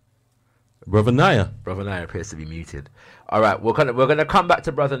 Brother Naya. Brother Naya appears to be muted. All right, we're gonna come back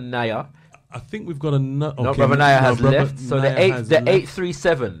to Brother Naya. I think we've got another. Okay, no, Brother Naya has left. So Naya the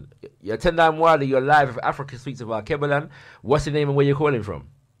 837. You're Tendai Mwali, you're live with Africa Speaks of Alkebu-Lan. What's your name and where you're calling from?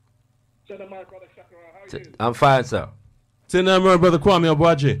 I'm fine, sir. Tendai Brother Kwame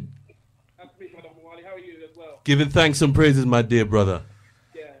Obwaje. How are you as well? Giving thanks and praises, my dear brother.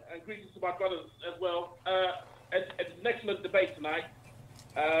 Yeah, and greetings to my brothers as well. It's an excellent debate tonight.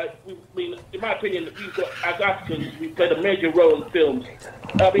 In my opinion, as Africans, we've played a major role in films.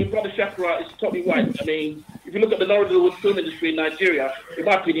 Brother Shakira is totally right. If you look at the Nollywood film industry in Nigeria, in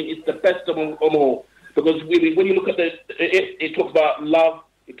my opinion, it's the best of them all. Because when you look at it talks about love,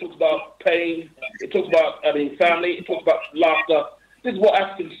 it talks about pain, it talks about family, it talks about laughter. This is what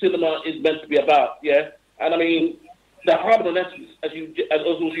African cinema is meant to be about, And the Harmon essence, as you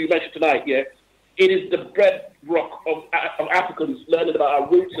mentioned tonight, it is the bedrock of Africans learning about our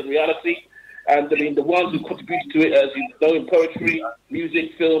roots and reality. And I mean, the ones who contributed to it, as you know, in poetry,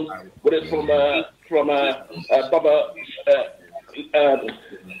 music, film, whether it's from Baba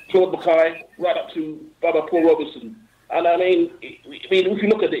Claude Mackay, right up to Baba Paul Robeson. And I mean, if you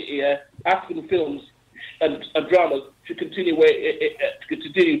look at it, African films and dramas should continue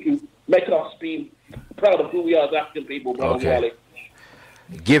to make us be proud of who we are as African people, Brother Wale.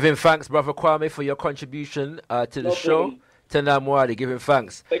 Giving thanks, Brother Kwame, for your contribution to the show. Tendai Mwari, giving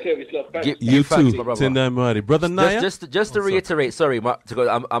thanks. Take care of yourself. You too, Tendai Mwari. Brother Naya? Just to reiterate, sorry,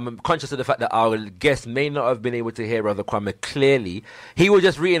 because I'm conscious of the fact that our guest may not have been able to hear Brother Kwame clearly. He was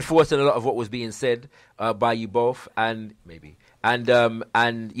just reinforcing a lot of what was being said by you both, and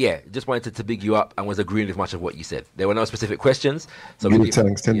yeah, just wanted to big you up and was agreeing with much of what you said. There were no specific questions. So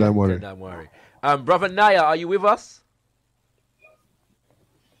thanks, Tendai Mwari. Brother Naya, are you with us?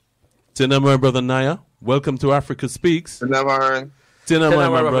 Tendai Mwari, Brother Naya. Welcome to Africa Speaks. Tendai Mwari. Tendai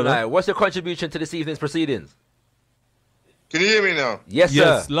Mwari, my brother. Naya. What's your contribution to this evening's proceedings? Can you hear me now? Yes,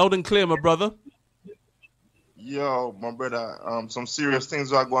 yes, sir. Loud and clear, my brother. Yo, my brother, some serious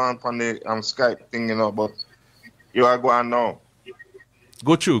things are going on the Skype thing, you know, but you are going now.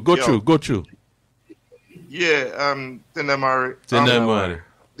 Go through. Yeah, Tendai Mwari. Tendai Mwari.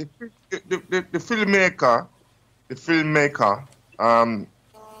 The filmmaker,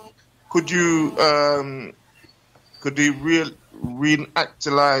 could you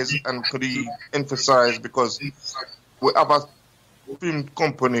re-actualize and could he emphasize, because we have a film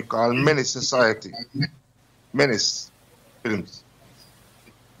company called Menace Society. Menace Films.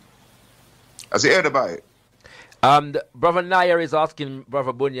 Has he heard about it? Brother Naya is asking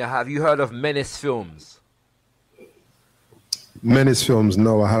Brother Bunia, have you heard of Menace Films? Menace Films,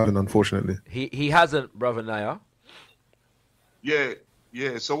 no, I haven't, unfortunately. He hasn't, Brother Naya. Yeah.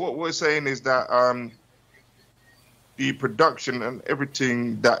 So what we're saying is that the production and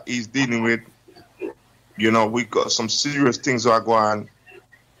everything that he's dealing with, you know, we got some serious things that are going on.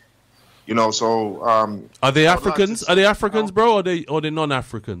 You know, so are they Africans? Are they Africans, bro, or they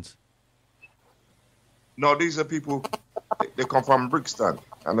non-Africans? No, these are people. They come from Brixton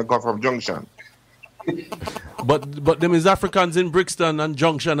and they come from Junction. But them is Africans in Brixton and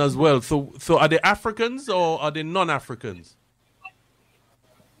Junction as well. So are they Africans or are they non-Africans?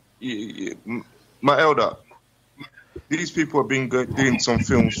 My elder, these people have been doing some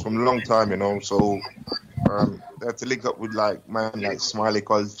films from a long time, you know. So they have to link up with like Smiley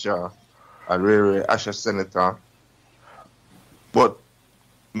Culture, and Asha Senator. But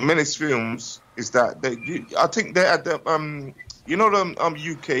Menace Films is that I think they had the you know them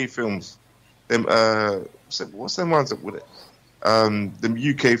UK films. Them what's them ones up with it? Them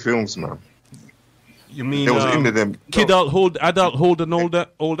UK films, man. You mean there was into them adulthood, and all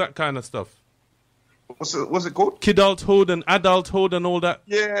that kind of stuff. What's it called? Kidulthood and adulthood and all that.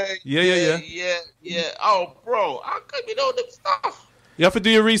 Yeah. Oh, bro, how come you know them stuff? You have to do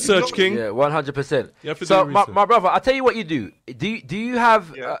your research, King. Yeah, 100%. You have to do your research. My brother, I'll tell you what you do. Do you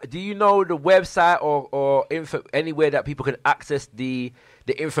have? Do you know the website or anywhere that people can access the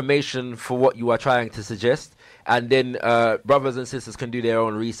information for what you are trying to suggest, and then brothers and sisters can do their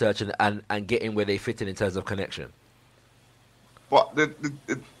own research and get in where they fit in terms of connection? But the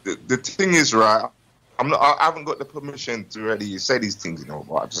thing is, right? I haven't got the permission to really say these things, you know.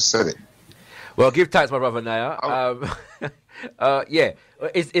 But I just said it. Well, give thanks, my brother Naya. Yeah,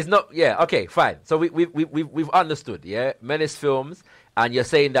 it's not. Yeah, okay, fine. So we've understood. Yeah, Menace Films, and you're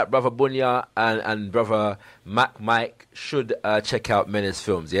saying that Brother Bunia and Brother Mike should check out Menace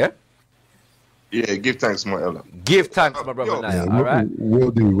Films. Yeah. Yeah, give thanks, my elder. Give thanks, my brother Naya. All right. Will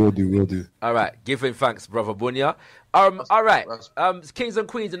do. All right. Giving thanks, Brother Bunia. All right. Kings and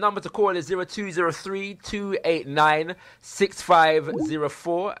Queens, the number to call is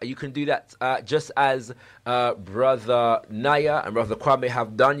 0203-289-6504. You can do that just as Brother Naya and Brother Kwame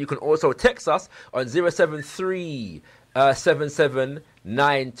have done. You can also text us on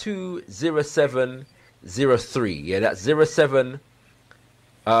 073-7792-0703. Yeah, that's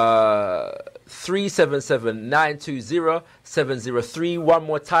 377-920-703. One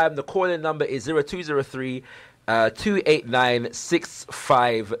more time, the call-in number is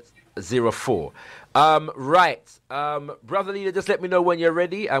 0203-289-6504. Right, brother leader, just let me know when you're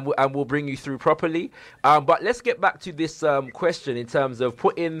ready, and we'll bring you through properly. But let's get back to this question in terms of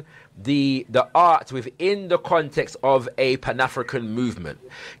putting the art within the context of a Pan-African movement.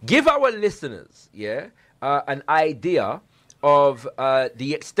 Give our listeners, an idea of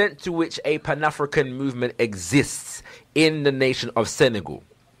the extent to which a Pan-African movement exists in the nation of Senegal.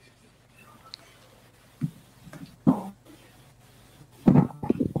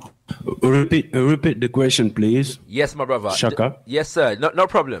 Repeat the question, please. Yes, my brother. Shaka. Yes, sir. No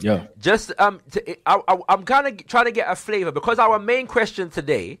problem. Yeah. Just I'm kind of trying to get a flavor, because our main question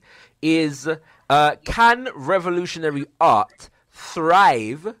today is, can revolutionary art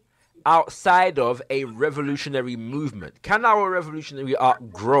thrive outside of a revolutionary movement? Can our revolutionary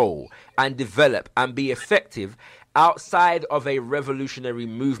art grow and develop and be effective outside of a revolutionary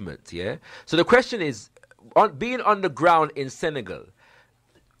movement? Yeah. So the question is, being on the ground in Senegal,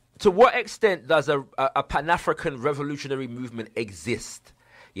 to what extent does a Pan-African revolutionary movement exist?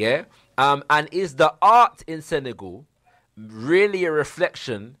 Yeah. And is the art in Senegal really a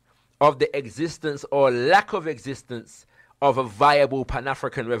reflection of the existence or lack of existence of a viable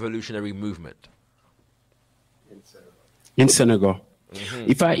Pan-African revolutionary movement? In Senegal.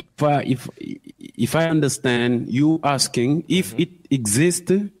 Mm-hmm. If I understand you asking if it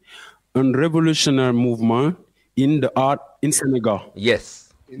exists a revolutionary movement in the art in Senegal. Yes.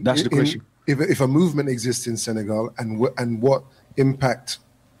 That's the question. If a movement exists in Senegal, and what impact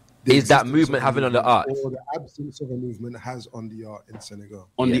is that movement having on the art? Or the absence of a movement has on the art in Senegal?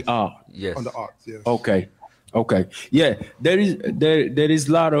 On the art? Yes. On the art, yes. Okay. Yeah, there is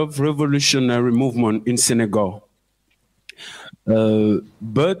a lot of revolutionary movement in Senegal.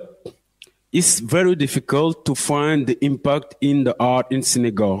 But it's very difficult to find the impact in the art in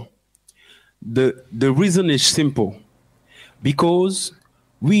Senegal. The reason is simple. Because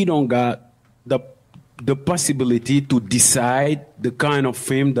we don't got the possibility to decide the kind of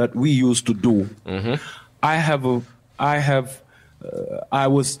film that we used to do. Mm-hmm.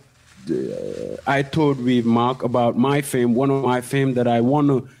 I told with Mark about my film, one of my film that I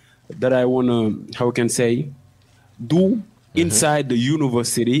wanna how we can say do inside the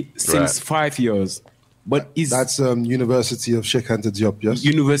university since 5 years. But that's University of Cheikh Anta Diop, yes?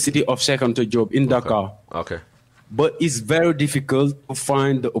 University of Cheikh Anta Diop in Dakar. Okay. But it's very difficult to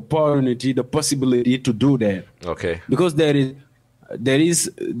find the opportunity, the possibility to do that. Okay. Because there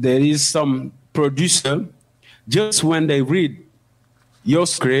is some producer, just when they read your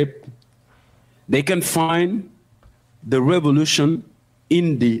script, they can find the revolution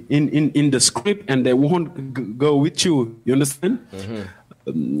in the script, and they won't go with you. You understand?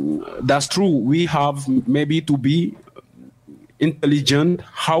 Mm-hmm. That's true. We have maybe to be intelligent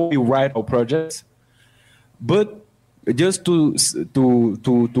how we write our projects, but just to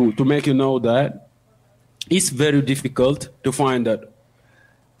make you know that it's very difficult to find that.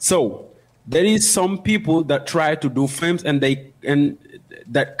 So there is some people that try to do films and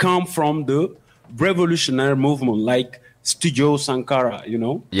that come from the revolutionary movement, like Studio Sankara, you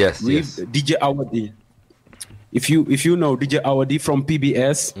know. Yes. DJ Awadi. If you know DJ Awadi from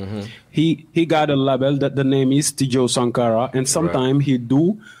PBS, he got a label that the name is Studio Sankara, and sometimes he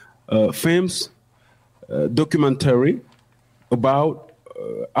do films, documentary about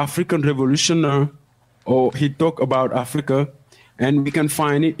African revolutionary, or he talk about Africa, and we can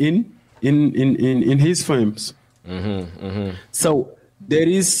find it in his films. So there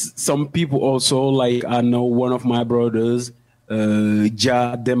is some people also, like I know one of my brothers,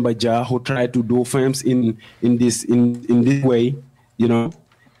 Demba Ja, who try to do films in this way, you know.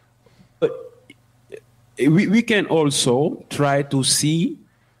 But we can also try to see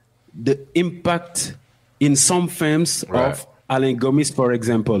the impact in some films of Alain Gomis, for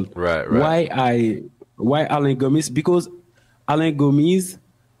example. Why Alain Gomis? Because Alain Gomis,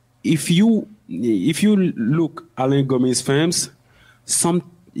 if you look Alain Gomis films,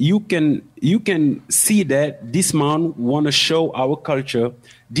 you can see that this man want to show our culture.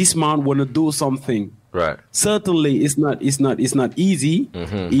 This man want to do something. Right. Certainly, it's not easy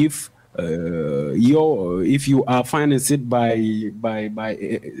if you are financed by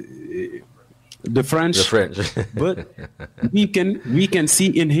the French. But we can see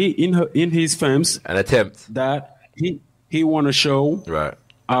in his films an attempt that he want to show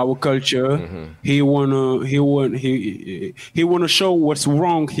our culture. He wanna show what's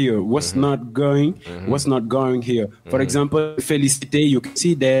wrong here, what's not going here. For example, Félicité, you can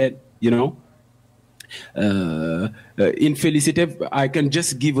see that, you know. In Félicité, I can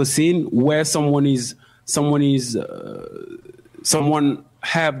just give a scene where someone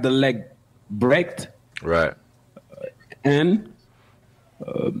have the leg break, and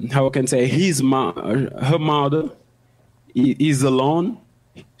how I can say her mother is alone.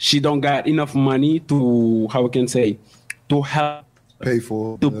 She don't got enough money to to help pay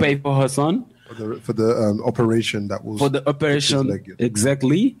for her son for the operation that was for the operation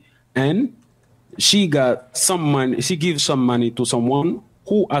exactly, and she got some money. She gives some money to someone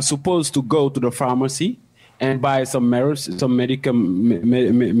who are supposed to go to the pharmacy and buy some medicine.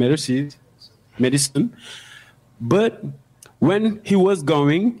 But when he was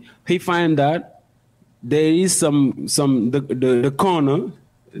going, he find that there is the corner,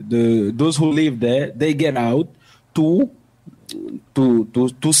 those who live there, they get out to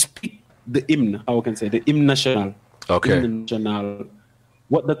speak the hymn. How can I say the hymn national? Okay. Hymn national.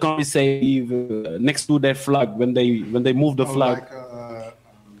 What the country say next to their flag when they move the flag.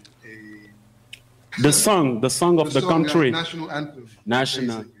 The song of the country. National anthem.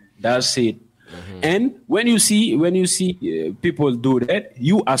 National. Basically. That's it. And when you see people do that,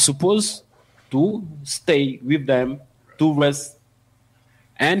 you are supposed to stay with them to rest.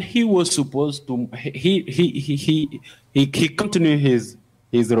 And he was supposed to he continued his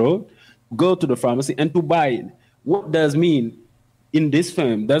road, go to the pharmacy and to buy it. What does mean in this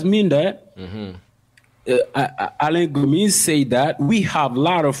film? Does mean that Alain Gomis say that we have a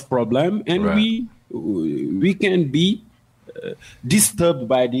lot of problem and we can be disturbed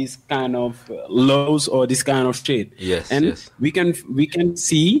by these kind of laws or this kind of shit. We can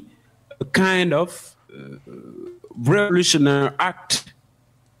see a kind of revolutionary act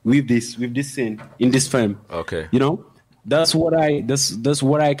with this scene in this film. Okay. You know, that's what I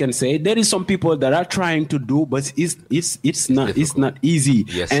can say. There is some people that are trying to do, but it's not easy.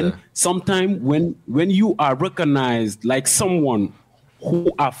 Yes, and sir. sometimes when you are recognized like someone who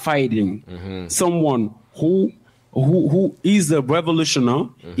are fighting, someone who is a revolutionary,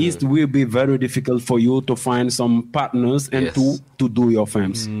 it will be very difficult for you to find some partners and to do your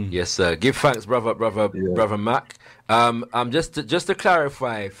films. Yes, sir. Give thanks, brother Mac. Just to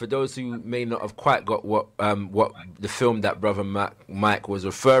clarify, for those who may not have quite got what the film that brother Mike was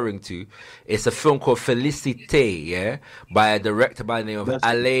referring to, it's a film called Félicité, yeah, by a director by the name of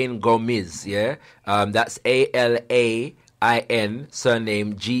Alain Gomis, yeah. That's ALAIN,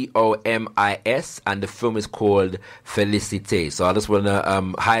 surname GOMIS, and the film is called Félicité. So I just want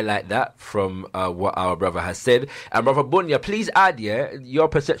to highlight that from what our brother has said. And brother Bunia, please add, your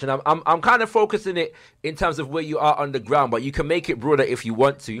perception. I'm kind of focusing it in terms of where you are on the ground, but you can make it broader if you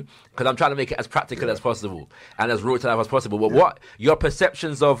want to, because I'm trying to make it as practical as possible and as real to life as possible. But what your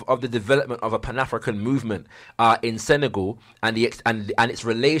perceptions of the development of a Pan-African movement in Senegal and its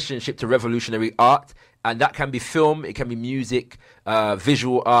relationship to revolutionary art. And that can be film, it can be music,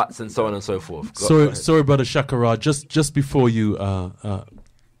 visual arts, and so on and so forth. Sorry, Brother Shakara. Just before you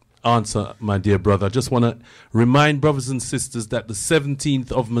answer, my dear brother, I just want to remind brothers and sisters that the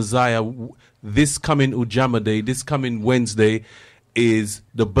 17th of Mosiah, this coming Ujama Day, this coming Wednesday, is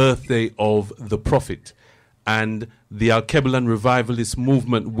the birthday of the Prophet. And the Alkebu-Lan Revivalist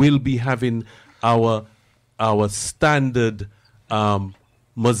Movement will be having our standard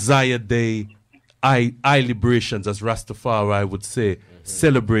Mosiah Day eye liberations, as Rastafari would say,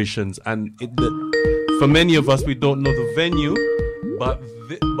 celebrations. And for many of us, we don't know the venue, but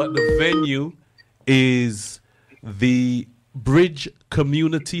the venue is the Bridge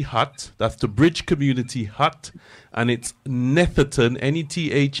Community Hut. That's the Bridge Community Hut, and it's Netherton,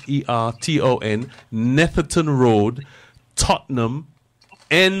 Netherton, Netherton Road, Tottenham,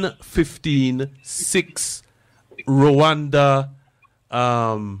 N15 6 Rwanda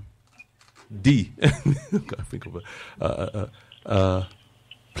D. Gotta think of a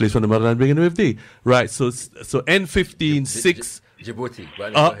place from the motherland beginning with D. Right, so N15 6 Djibouti.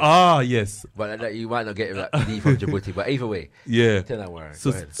 Yes. But you might not get it right, D from Djibouti, but either way. Yeah.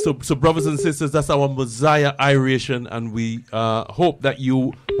 So brothers and sisters, that's our Mosiah iration, and we hope that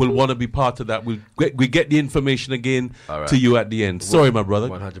you will want to be part of that. We get the information again to you at the end. Sorry, my brother.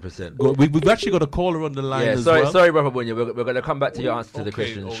 100%. We've actually got a caller on the line as well. Sorry, brother Bunya. We're going to come back to your answer to the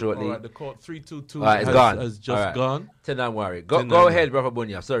question shortly. All right, the call 322 has just gone. Don't worry. Go ahead, brother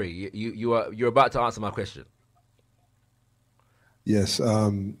Bunya. Sorry, you're about to answer my question. Yes.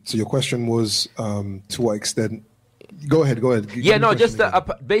 So your question was to what extent? Go ahead.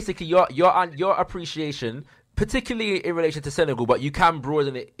 Basically your appreciation, particularly in relation to Senegal, but you can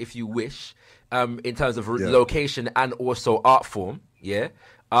broaden it if you wish, in terms of location and also art form. In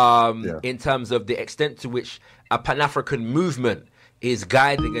terms of the extent to which a Pan-African movement is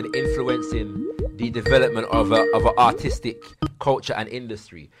guiding and influencing the development of an artistic culture and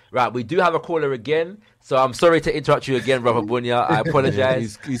industry. Right, we do have a caller again, so I'm sorry to interrupt you again, Brother Bunya. I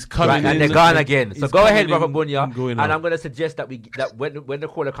apologize. He's coming in. And they're gone again. So go ahead, Brother Bunya. And I'm going to suggest that when the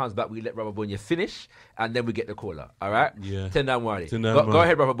caller comes back, we let Brother Bunya finish, and then we get the caller. All right? Yeah. Go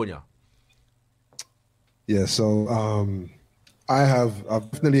ahead, Brother Bunya. Yeah, so I've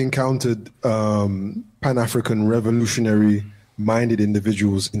definitely encountered Pan-African revolutionary minded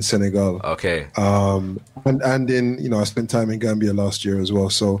individuals in Senegal. Okay. And in I spent time in Gambia last year as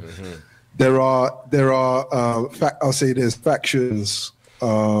well. So there are I'll say there's factions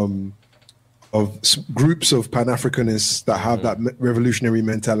groups of Pan-Africanists that have that revolutionary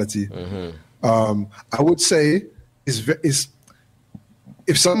mentality. I would say is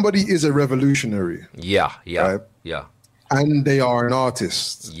if somebody is a revolutionary, right, and they are an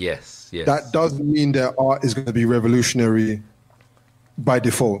artist, that doesn't mean their art is going to be revolutionary by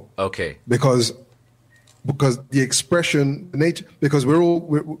default. Okay. Because the expression, nature, because we're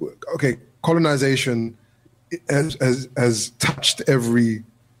colonization has touched every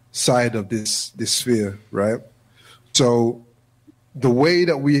side of this sphere, right? So the way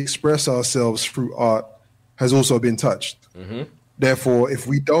that we express ourselves through art has also been touched. Therefore, if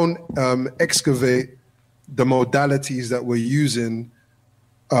we don't excavate the modalities that we're using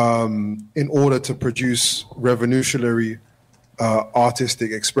in order to produce revolutionary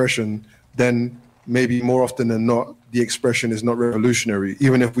artistic expression, then maybe more often than not, the expression is not revolutionary,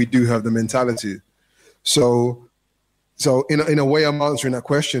 even if we do have the mentality. So in a way, I'm answering that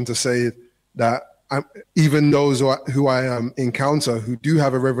question to say that even those who I encounter who do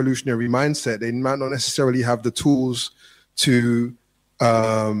have a revolutionary mindset, they might not necessarily have the tools to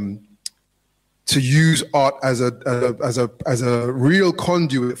use art as a real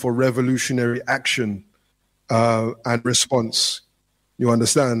conduit for revolutionary action and response. You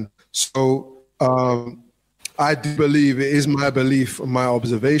understand? So I do believe, it is my belief, my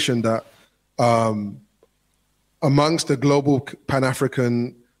observation that amongst the global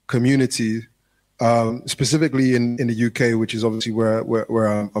Pan-African community, specifically in the UK, which is obviously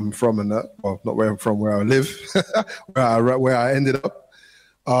where I'm from, and that, well, not where I'm from, where I live, where I ended up.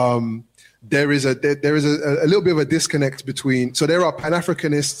 There is a little bit of a disconnect between. So there are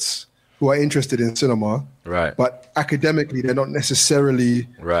Pan-Africanists who are interested in cinema, right? But academically, they're not necessarily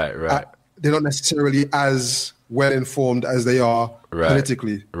right. They're not necessarily as well informed as they are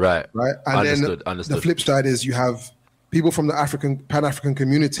politically, right? And understood. The flip side is you have people from the Pan-African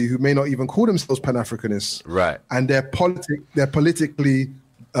community who may not even call themselves Pan-Africanists, right? And they're politically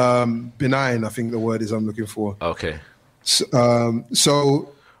benign. I think the word is I'm looking for. Okay. So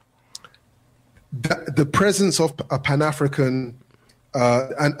the presence of a Pan-African,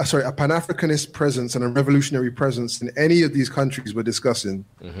 a Pan-Africanist presence and a revolutionary presence in any of these countries we're discussing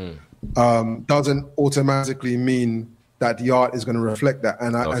doesn't automatically mean that the art is going to reflect that.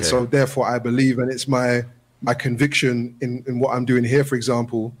 And so therefore I believe, and it's my conviction in what I'm doing here, for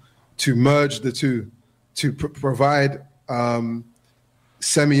example, to merge the two, to provide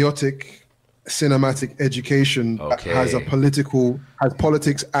semiotic, cinematic education that has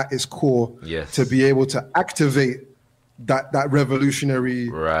politics at its core, to be able to activate that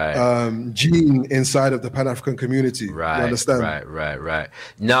revolutionary gene inside of the Pan-African community. You understand? Right.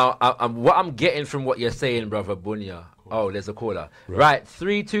 Now, what I'm getting from what you're saying, brother Bunia. Oh, there's a caller. Right,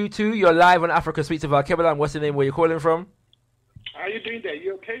 322. You're live on Africa Speaks of Alkebu-Lan. What's your name? Where you calling from? How you doing there?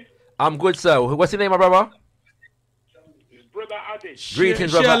 You okay? I'm good, sir. What's your name, my brother? It's Brother Ade.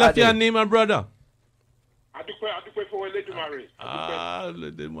 Greetings, brother Ade. Your name, my brother. Adupe for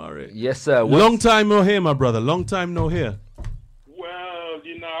Ledumare. Yes, sir. Long time no here, my brother. Long time no here. Well,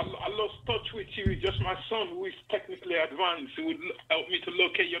 I lost touch with you. Just my son, who is technically advanced, who would help me to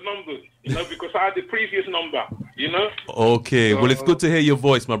locate your number, because I had the previous number, Okay, well, it's good to hear your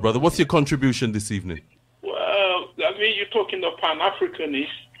voice, my brother. What's your contribution this evening? Well, I mean, you're talking of Pan-Africanists,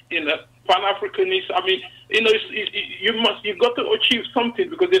 Pan-Africanists, I mean, you've got to achieve something,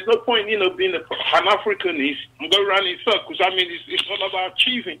 because there's no point, being a Pan-Africanist and go around in circles. I mean, it's all about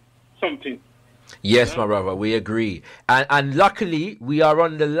achieving something. Yes, my brother, we agree. And luckily, we are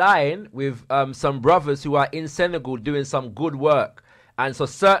on the line with some brothers who are in Senegal doing some good work. And so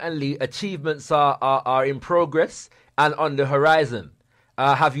certainly achievements are in progress and on the horizon.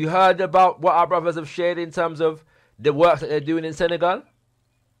 Have you heard about what our brothers have shared in terms of the work that they're doing in Senegal?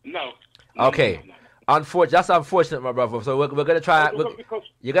 No. Okay. No. That's unfortunate, my brother. So we're going to try. You're going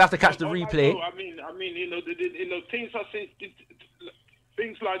to have to catch the replay. I mean, things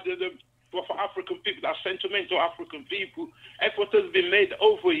like for African people, that sentimental African people, effort has been made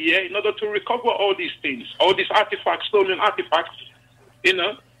over here in order to recover all these things, all these artifacts, stolen artifacts,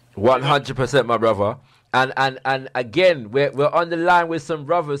 100%, my brother. And again, we're on the line with some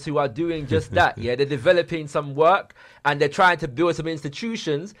brothers who are doing just that. Yeah, they're developing some work and they're trying to build some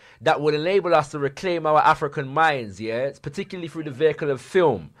institutions that will enable us to reclaim our African minds. Yeah, it's particularly through the vehicle of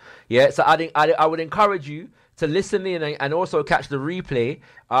film. Yeah, so I would encourage you to listen in and also catch the replay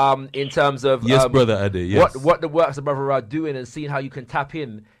in terms of brother Ade, yes. what the works the brother are doing, and seeing how you can tap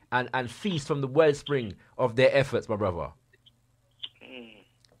in and feast from the wellspring of their efforts, my brother.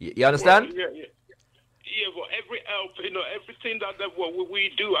 You understand? Well, idea of every help, everything that what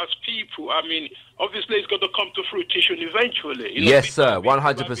we do as people. I mean, obviously, it's got to come to fruition eventually. Yes, sir.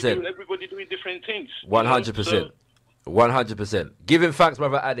 100%. Everybody doing different things. 100%. 100%. Giving thanks,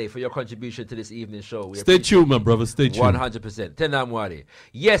 Brother Ade, for your contribution to this evening show. Stay tuned, my brother. Stay tuned. 100%. Tenamwari.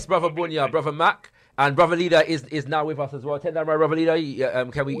 Yes, Brother Bunia, Brother Mac, and Brother Leader is now with us as well. Tenamwari, Brother Leader.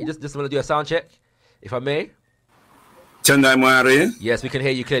 Can we just want to do a sound check, if I may? Yes, we can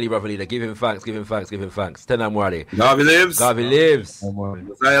hear you clearly, Brother Leader. Give him thanks, give him thanks, give him thanks. Tenamwari. Garvey lives. Garvey lives.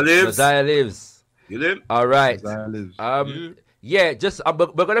 Mosiah lives. Mosiah lives. You live? All right. Mosiah lives. Yeah, just we're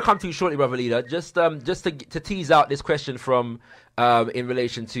going to come to you shortly, Brother Leader. Just to tease out this question from in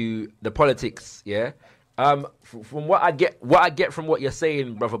relation to the politics. Yeah. From what I get from what you're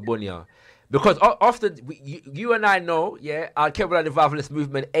saying, Brother Bunia, because often you and I know, yeah, Alkebu-Lan Revivalist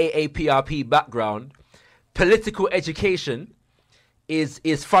Movement, AAPRP background. Political education is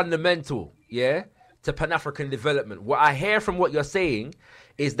fundamental, yeah, to Pan-African development. What I hear from what you're saying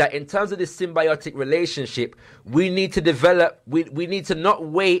is that in terms of this symbiotic relationship, we need to develop, we need to not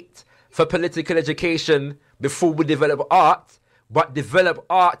wait for political education before we develop art, but develop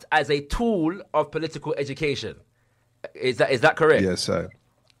art as a tool of political education. Is that correct? Yes, sir.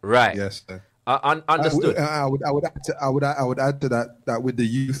 Right. Yes, sir. Understood. I would add to that with the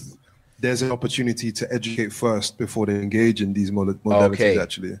youth, there's an opportunity to educate first before they engage in these modalities.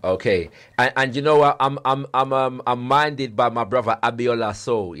 Actually, okay, and you know what? I'm minded by my brother Abiola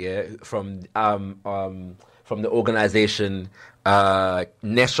So, yeah, from the organization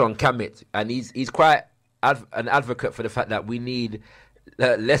Nation Kamit, and he's quite an advocate for the fact that we need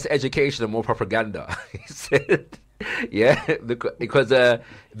less education and more propaganda. He said. Yeah, because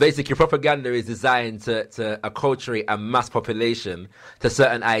basically propaganda is designed to acculturate a mass population to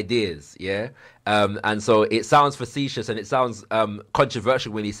certain ideas, yeah? And so it sounds facetious and it sounds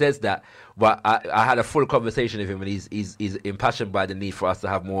controversial when he says that, but I had a full conversation with him and he's impassioned by the need for us to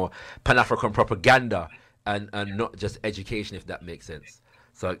have more Pan-African propaganda and not just education, if that makes sense.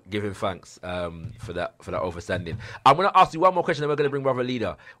 So give him thanks for that overstanding. I'm going to ask you one more question, and we're going to bring Brother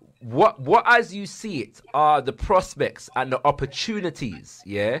Leader. What as you see it are the prospects and the opportunities,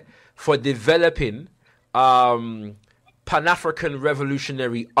 yeah, for developing Pan-African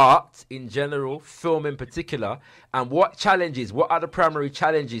revolutionary art in general, film in particular, and what are the primary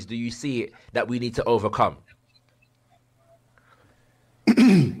challenges do you see it that we need to overcome?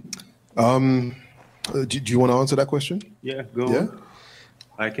 Do you want to answer that question? Yeah, go on.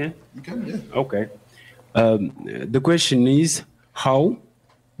 I can? You can, yeah. Okay. The question is how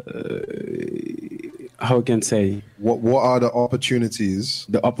I can say... What are the opportunities?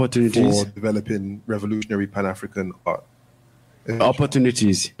 The opportunities for developing revolutionary Pan-African art?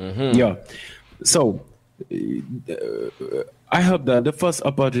 Opportunities. Mm-hmm. Yeah. So, I hope that the first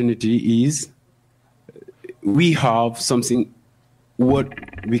opportunity is we have something what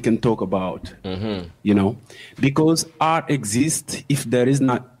we can talk about, because art exists if there is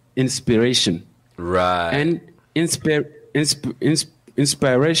not inspiration. Right. And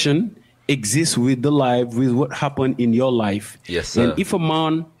inspiration exists with the life, with what happened in your life. Yes, sir. And if a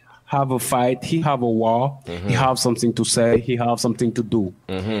man have a fight, he have a war, he have something to say, he have something to do,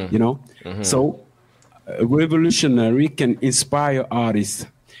 So a revolutionary can inspire artists.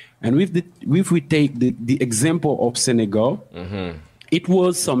 And if we take the example of Senegal, it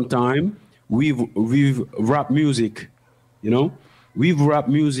was sometime with rap music, With rap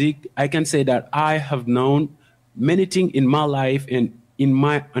music, I can say that I have known many things in my life and in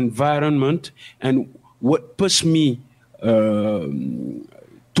my environment, and what pushed me to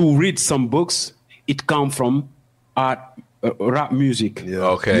read some books, it come from art, rap music.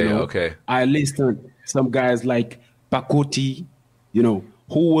 Yeah. Okay. I listened some guys like Pakoti,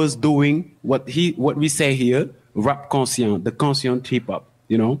 who was doing what we say here, rap conscient, the conscient hip hop,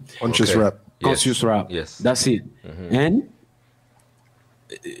 conscious rap, conscious rap. Yes, that's it. And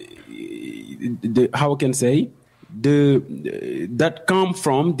how I can say that come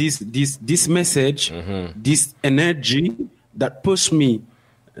from this message, this energy that push me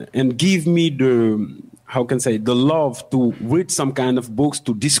and give me the love to read some kind of books,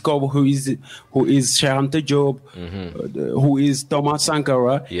 to discover who is Charante Job, who is Thomas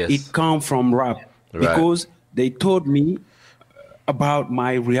Sankara. Yes. It come from rap, because they told me about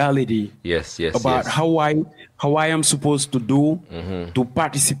my reality. Yes. About how I am supposed to do to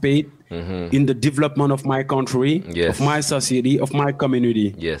participate in the development of my country, of my society, of my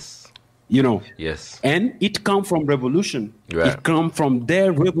community. Yes. Yes. And it come from revolution. Right. It come from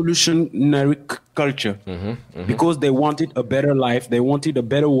their revolutionary culture, because they wanted a better life, they wanted a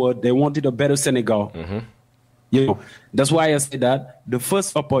better world, they wanted a better Senegal. That's why I say that the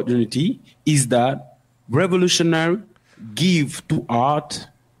first opportunity is that revolutionary, give to art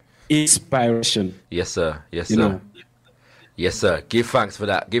inspiration. Yes, sir. Yes, You sir. know. Yes, sir. Give thanks for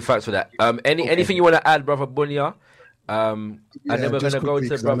that. Give thanks for that. Anything you want to add, Brother Bunia? And then we're just gonna go quickly,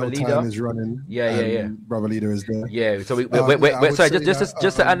 to 'cause I know Brother Leader. Time is running. Yeah. Brother Leader is there. Yeah. So I would sorry, say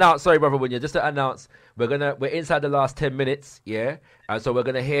just to announce. Sorry, Brother Bunia. Just to announce, we're inside the last 10 minutes. Yeah. And so we're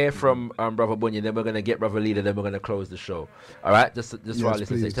gonna hear from Brother Bunia. Then we're gonna get Brother Leader. Then we're gonna close the show. All right. Just for our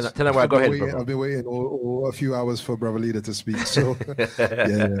listeners. Please. Tell them where. Go ahead, I've been waiting all a few hours for Brother Leader to speak. So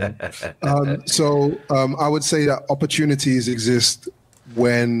I would say that opportunities exist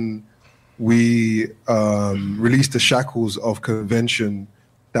when we release the shackles of convention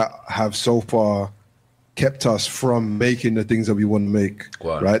that have so far kept us from making the things that we want to make.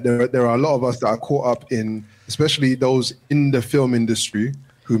 Wow. Right? There are a lot of us that are caught up in, especially those in the film industry,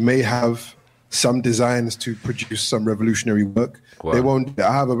 who may have some designs to produce some revolutionary work. Wow. They won't.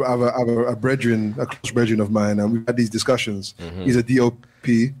 I have a brethren, a close brethren of mine, and we've had these discussions. He's a DOP.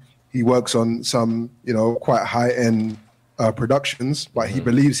 He works on some, quite high-end productions, but he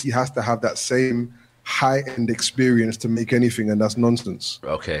believes he has to have that same high-end experience to make anything, and that's nonsense.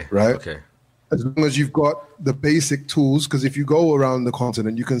 Okay. Right? Okay. As long as you've got the basic tools, because if you go around the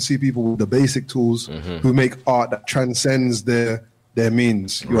continent, you can see people with the basic tools who make art that transcends their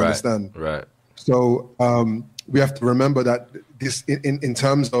means. You understand? Right. So we have to remember that this, in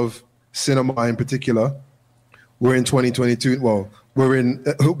terms of cinema in particular, we're in 2022. Well,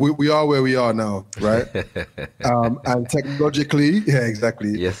 we are where we are now, right? And technologically,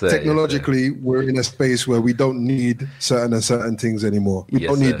 exactly. Yes, sir. Technologically, we're in a space where we don't need certain things anymore. We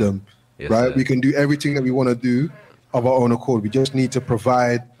don't need them, right? Sir. We can do everything that we want to do of our own accord. We just need to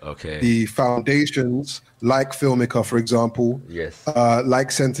provide the foundations, like Filmica, for example,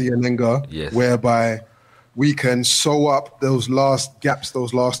 like Cynthia Nenga, whereby we can sew up those last gaps,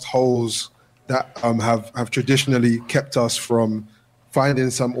 those last holes that have traditionally kept us from finding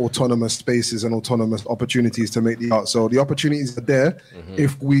some autonomous spaces and autonomous opportunities to make the art. So the opportunities are there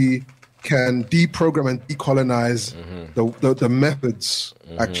if we can deprogram and decolonize the methods,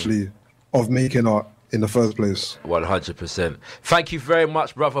 actually, of making art in the first place. 100%. Thank you very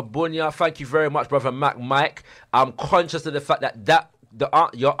much, Brother Bunia. Thank you very much, Brother Mike. I'm conscious of the fact that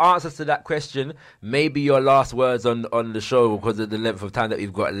your answers to that question may be your last words on the show because of the length of time that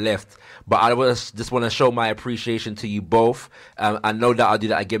we've got left. But I just want to show my appreciation to you both. I know that I'll do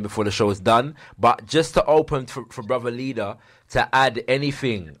that again before the show is done. But just to open for Brother Leader to add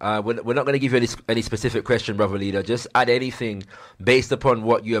anything, we're not going to give you any specific question, Brother Leader. Just add anything based upon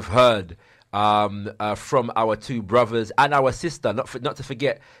what you have heard from our two brothers and our sister, not to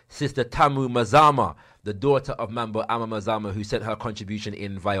forget Sister Tamu Mazama, the daughter of Mambo Ama Mazama, who sent her contribution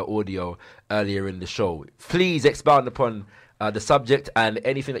in via audio earlier in the show. Please expound upon the subject and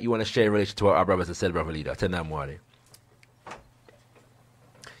anything that you want to share in relation to what our brothers have said, Brother Leader. Tena Mwari.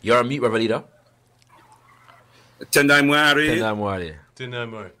 You're on mute, Brother Leader. Tena Mwari. Tena Mwari. Tena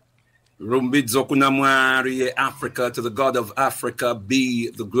Mwari. Rumbidzo kuna Mwari, Africa, to the God of Africa be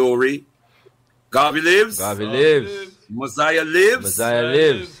the glory. Garvey lives. Garvey lives. Mosiah lives. Mosiah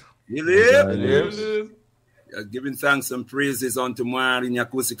lives. He lives. Lives. Giving thanks and praises unto Mwari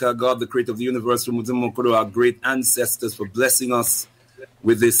Nyakusika, God, the creator of the universe, our great ancestors, for blessing us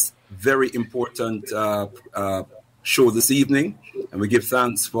with this very important show this evening. And we give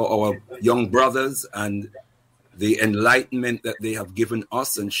thanks for our young brothers and the enlightenment that they have given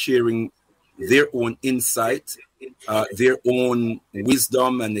us and sharing their own insight, their own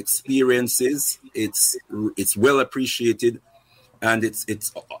wisdom and experiences. It's well appreciated, and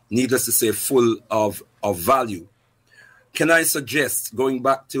it's needless to say full of value. Can I suggest, going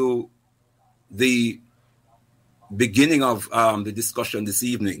back to the beginning of the discussion this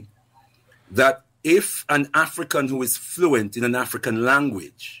evening, that if an African who is fluent in an African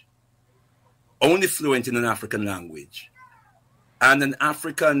language, only fluent in an African language, and an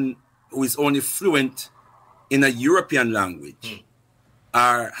African who is only fluent in a European language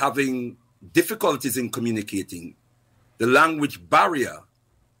are having difficulties in communicating, the language barrier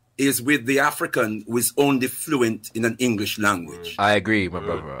is with the African who is only fluent in an English language. I agree, my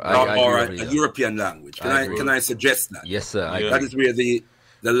brother. Or a European language. Can I suggest that? Yes, sir. That is where the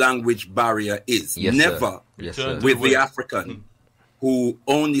language barrier is. Yes, Never sir. with the African who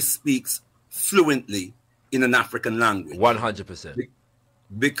only speaks fluently in an African language. 100%.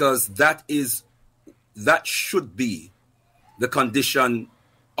 Because that should be the condition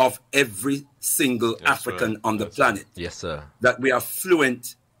of every single African on the planet. Yes, sir. That we are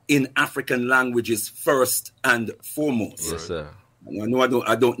fluent in African languages first and foremost. Yes, sir. No,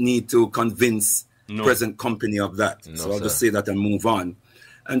 I don't need to convince present company of that. No, so I'll sir. just say that and move on.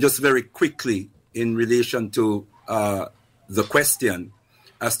 And just very quickly, in relation to the question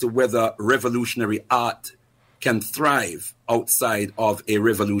as to whether revolutionary art can thrive outside of a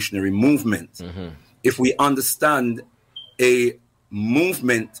revolutionary movement. If we understand a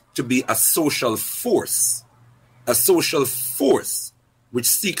movement to be a social force which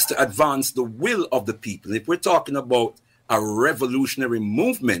seeks to advance the will of the people. If we're talking about a revolutionary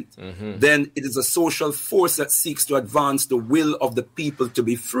movement, then it is a social force that seeks to advance the will of the people to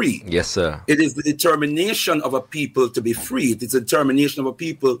be free. Yes, sir. It is the determination of a people to be free. It is the determination of a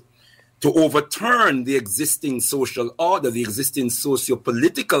people to overturn the existing social order, the existing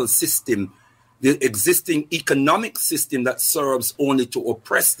socio-political system, the existing economic system that serves only to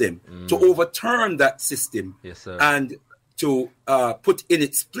oppress them, to overturn that system, yes, sir, and to put in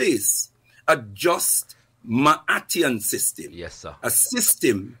its place a just Maatian system, yes, sir, a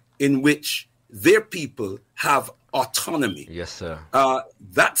system in which their people have autonomy. Yes, sir.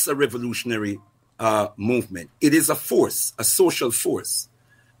 That's a revolutionary movement. It is a force, a social force.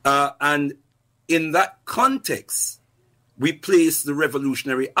 And in that context, we place the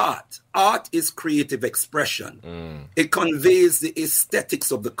revolutionary art. Art is creative expression. It conveys the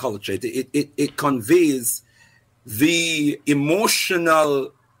aesthetics of the culture. It conveys the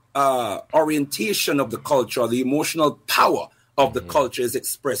emotional orientation of the culture, the emotional power of the culture is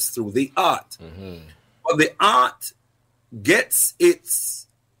expressed through the art. But the art gets its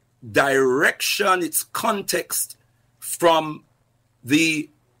direction, its context from the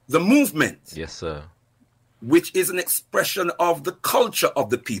movement. Yes, sir. Which is an expression of the culture of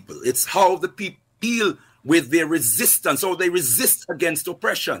the people. It's how the people deal with their resistance, or they resist against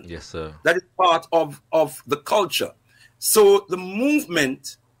oppression. Yes, sir. That is part of the culture. So the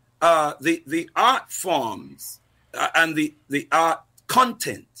movement, the art forms and the art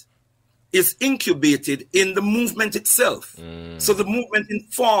content is incubated in the movement itself. So the movement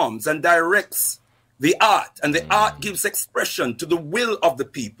informs and directs the art, and the art gives expression to the will of the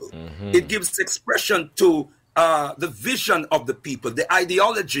people. It gives expression to the vision of the people, the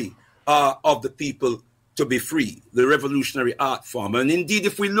ideology of the people to be free, the revolutionary art form. And indeed,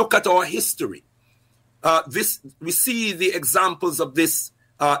 if we look at our history, we see the examples of this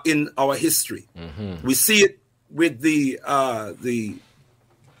in our history. We see it with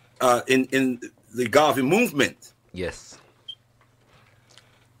in the Garvey movement. Yes.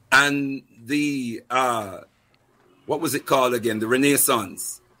 And the what was it called again? The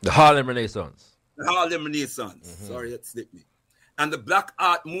Renaissance. The Harlem Renaissance. The Harlem Renaissance. Sorry, that slipped me. And the Black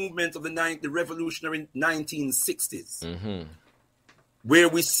Art movement of the revolutionary 1960s, where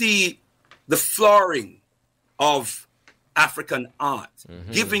we see the flowering of African art,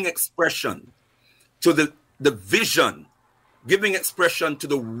 giving expression to the vision, giving expression to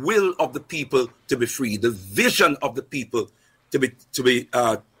the will of the people to be free, the vision of the people to be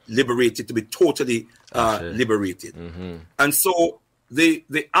liberated, to be totally liberated. And so the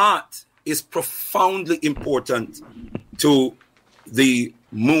art is profoundly important to the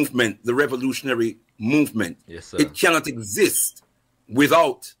movement, the revolutionary movement. Yes, sir. It cannot exist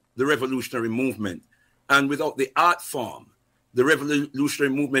without the revolutionary movement. And without the art form, the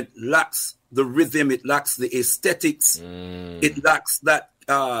revolutionary movement lacks the rhythm, it lacks the aesthetics, it lacks that,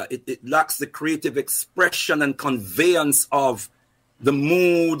 it lacks the creative expression and conveyance of the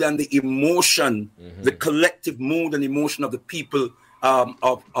mood and the emotion, the collective mood and emotion of the people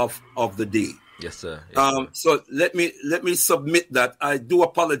of the day. Yes, sir. Yes, sir. So let me submit that. I do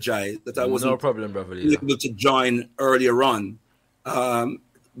apologize that I wasn't no problem, brother, able to join earlier on,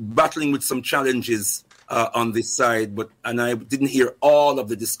 battling with some challenges on this side, and I didn't hear all of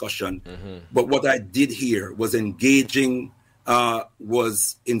the discussion. But what I did hear was engaging,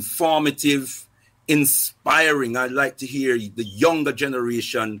 was informative, inspiring. I like to hear the younger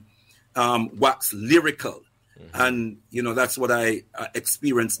generation wax lyrical. And, that's what I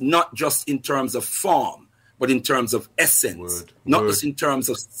experienced, not just in terms of form, but in terms of essence, not just in terms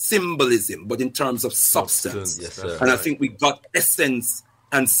of symbolism, but in terms of substance. Yes, sir. And I think we got essence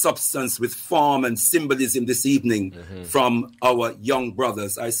and substance with form and symbolism this evening from our young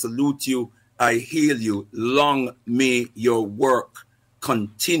brothers. I salute you. I hail you. Long may your work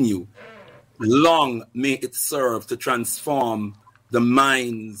continue. Long may it serve to transform the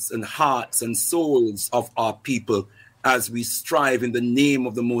minds and hearts and souls of our people as we strive in the name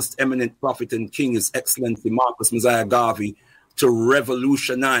of the most eminent prophet and king, His Excellency Marcus Mosiah Garvey, to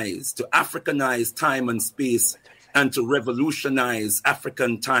revolutionize, to Africanize time and space, and to revolutionize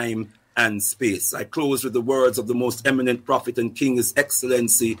African time and space. I close with the words of the most eminent prophet and king, His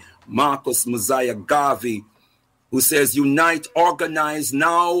Excellency Marcus Mosiah Garvey, who says, "Unite, organize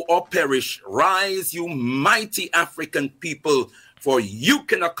now or perish. Rise, you mighty African people, for you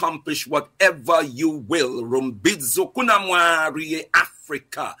can accomplish whatever you will. Rumbidzo kunamwari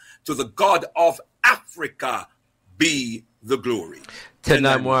Africa, to the God of Africa be the glory.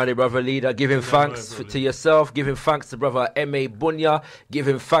 Tenamwari, brother leader, giving thanks to yourself, giving thanks to brother M.A. Bunia,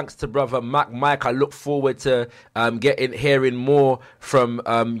 giving thanks to brother Mike. I look forward to hearing more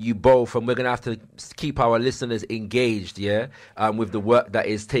from you both, and we're going to have to keep our listeners engaged, with the work that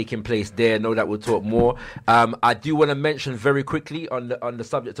is taking place there. I know that we'll talk more. I do want to mention very quickly on the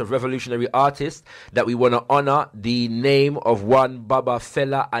subject of revolutionary artists that we want to honor the name of one Baba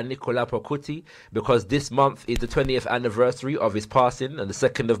Fela Aníkúlà Kuti, because this month is the 20th anniversary of his passing, and the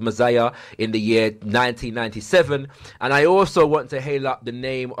second of Mosiah in the year 1997. And I also want to hail up the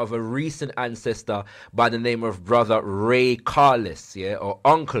name of a recent ancestor by the name of brother Ray Carlos, or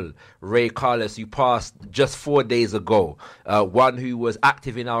Uncle Ray Carlos, who passed just 4 days ago. One who was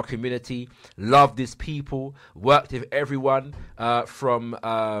active in our community, loved his people, worked with everyone from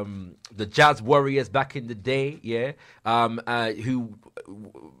the Jazz Warriors back in the day, who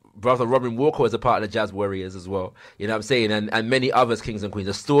brother Robin Walker was a part of the Jazz Warriors as well, you know what I'm saying, and many others, kings and queens,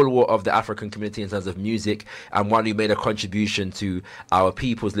 a stalwart of the African community in terms of music, and one who made a contribution to our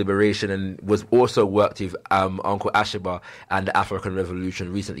people's liberation, and was also worked with Uncle Ashaba and the African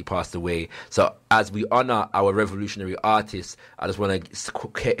Revolution, recently passed away. So as we honor our revolutionary artists, I just want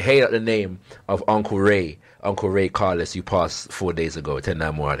to hail out the name of Uncle Ray Carlos, who passed 4 days ago.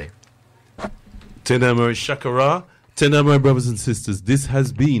 Tenamwari. Tenamwari Shakara. Tender, my brothers and sisters, this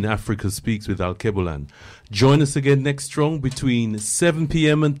has been Africa Speaks with Alkebu-Lan. Join us again next strong between 7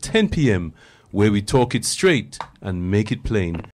 p.m. and 10 p.m. where we talk it straight and make it plain.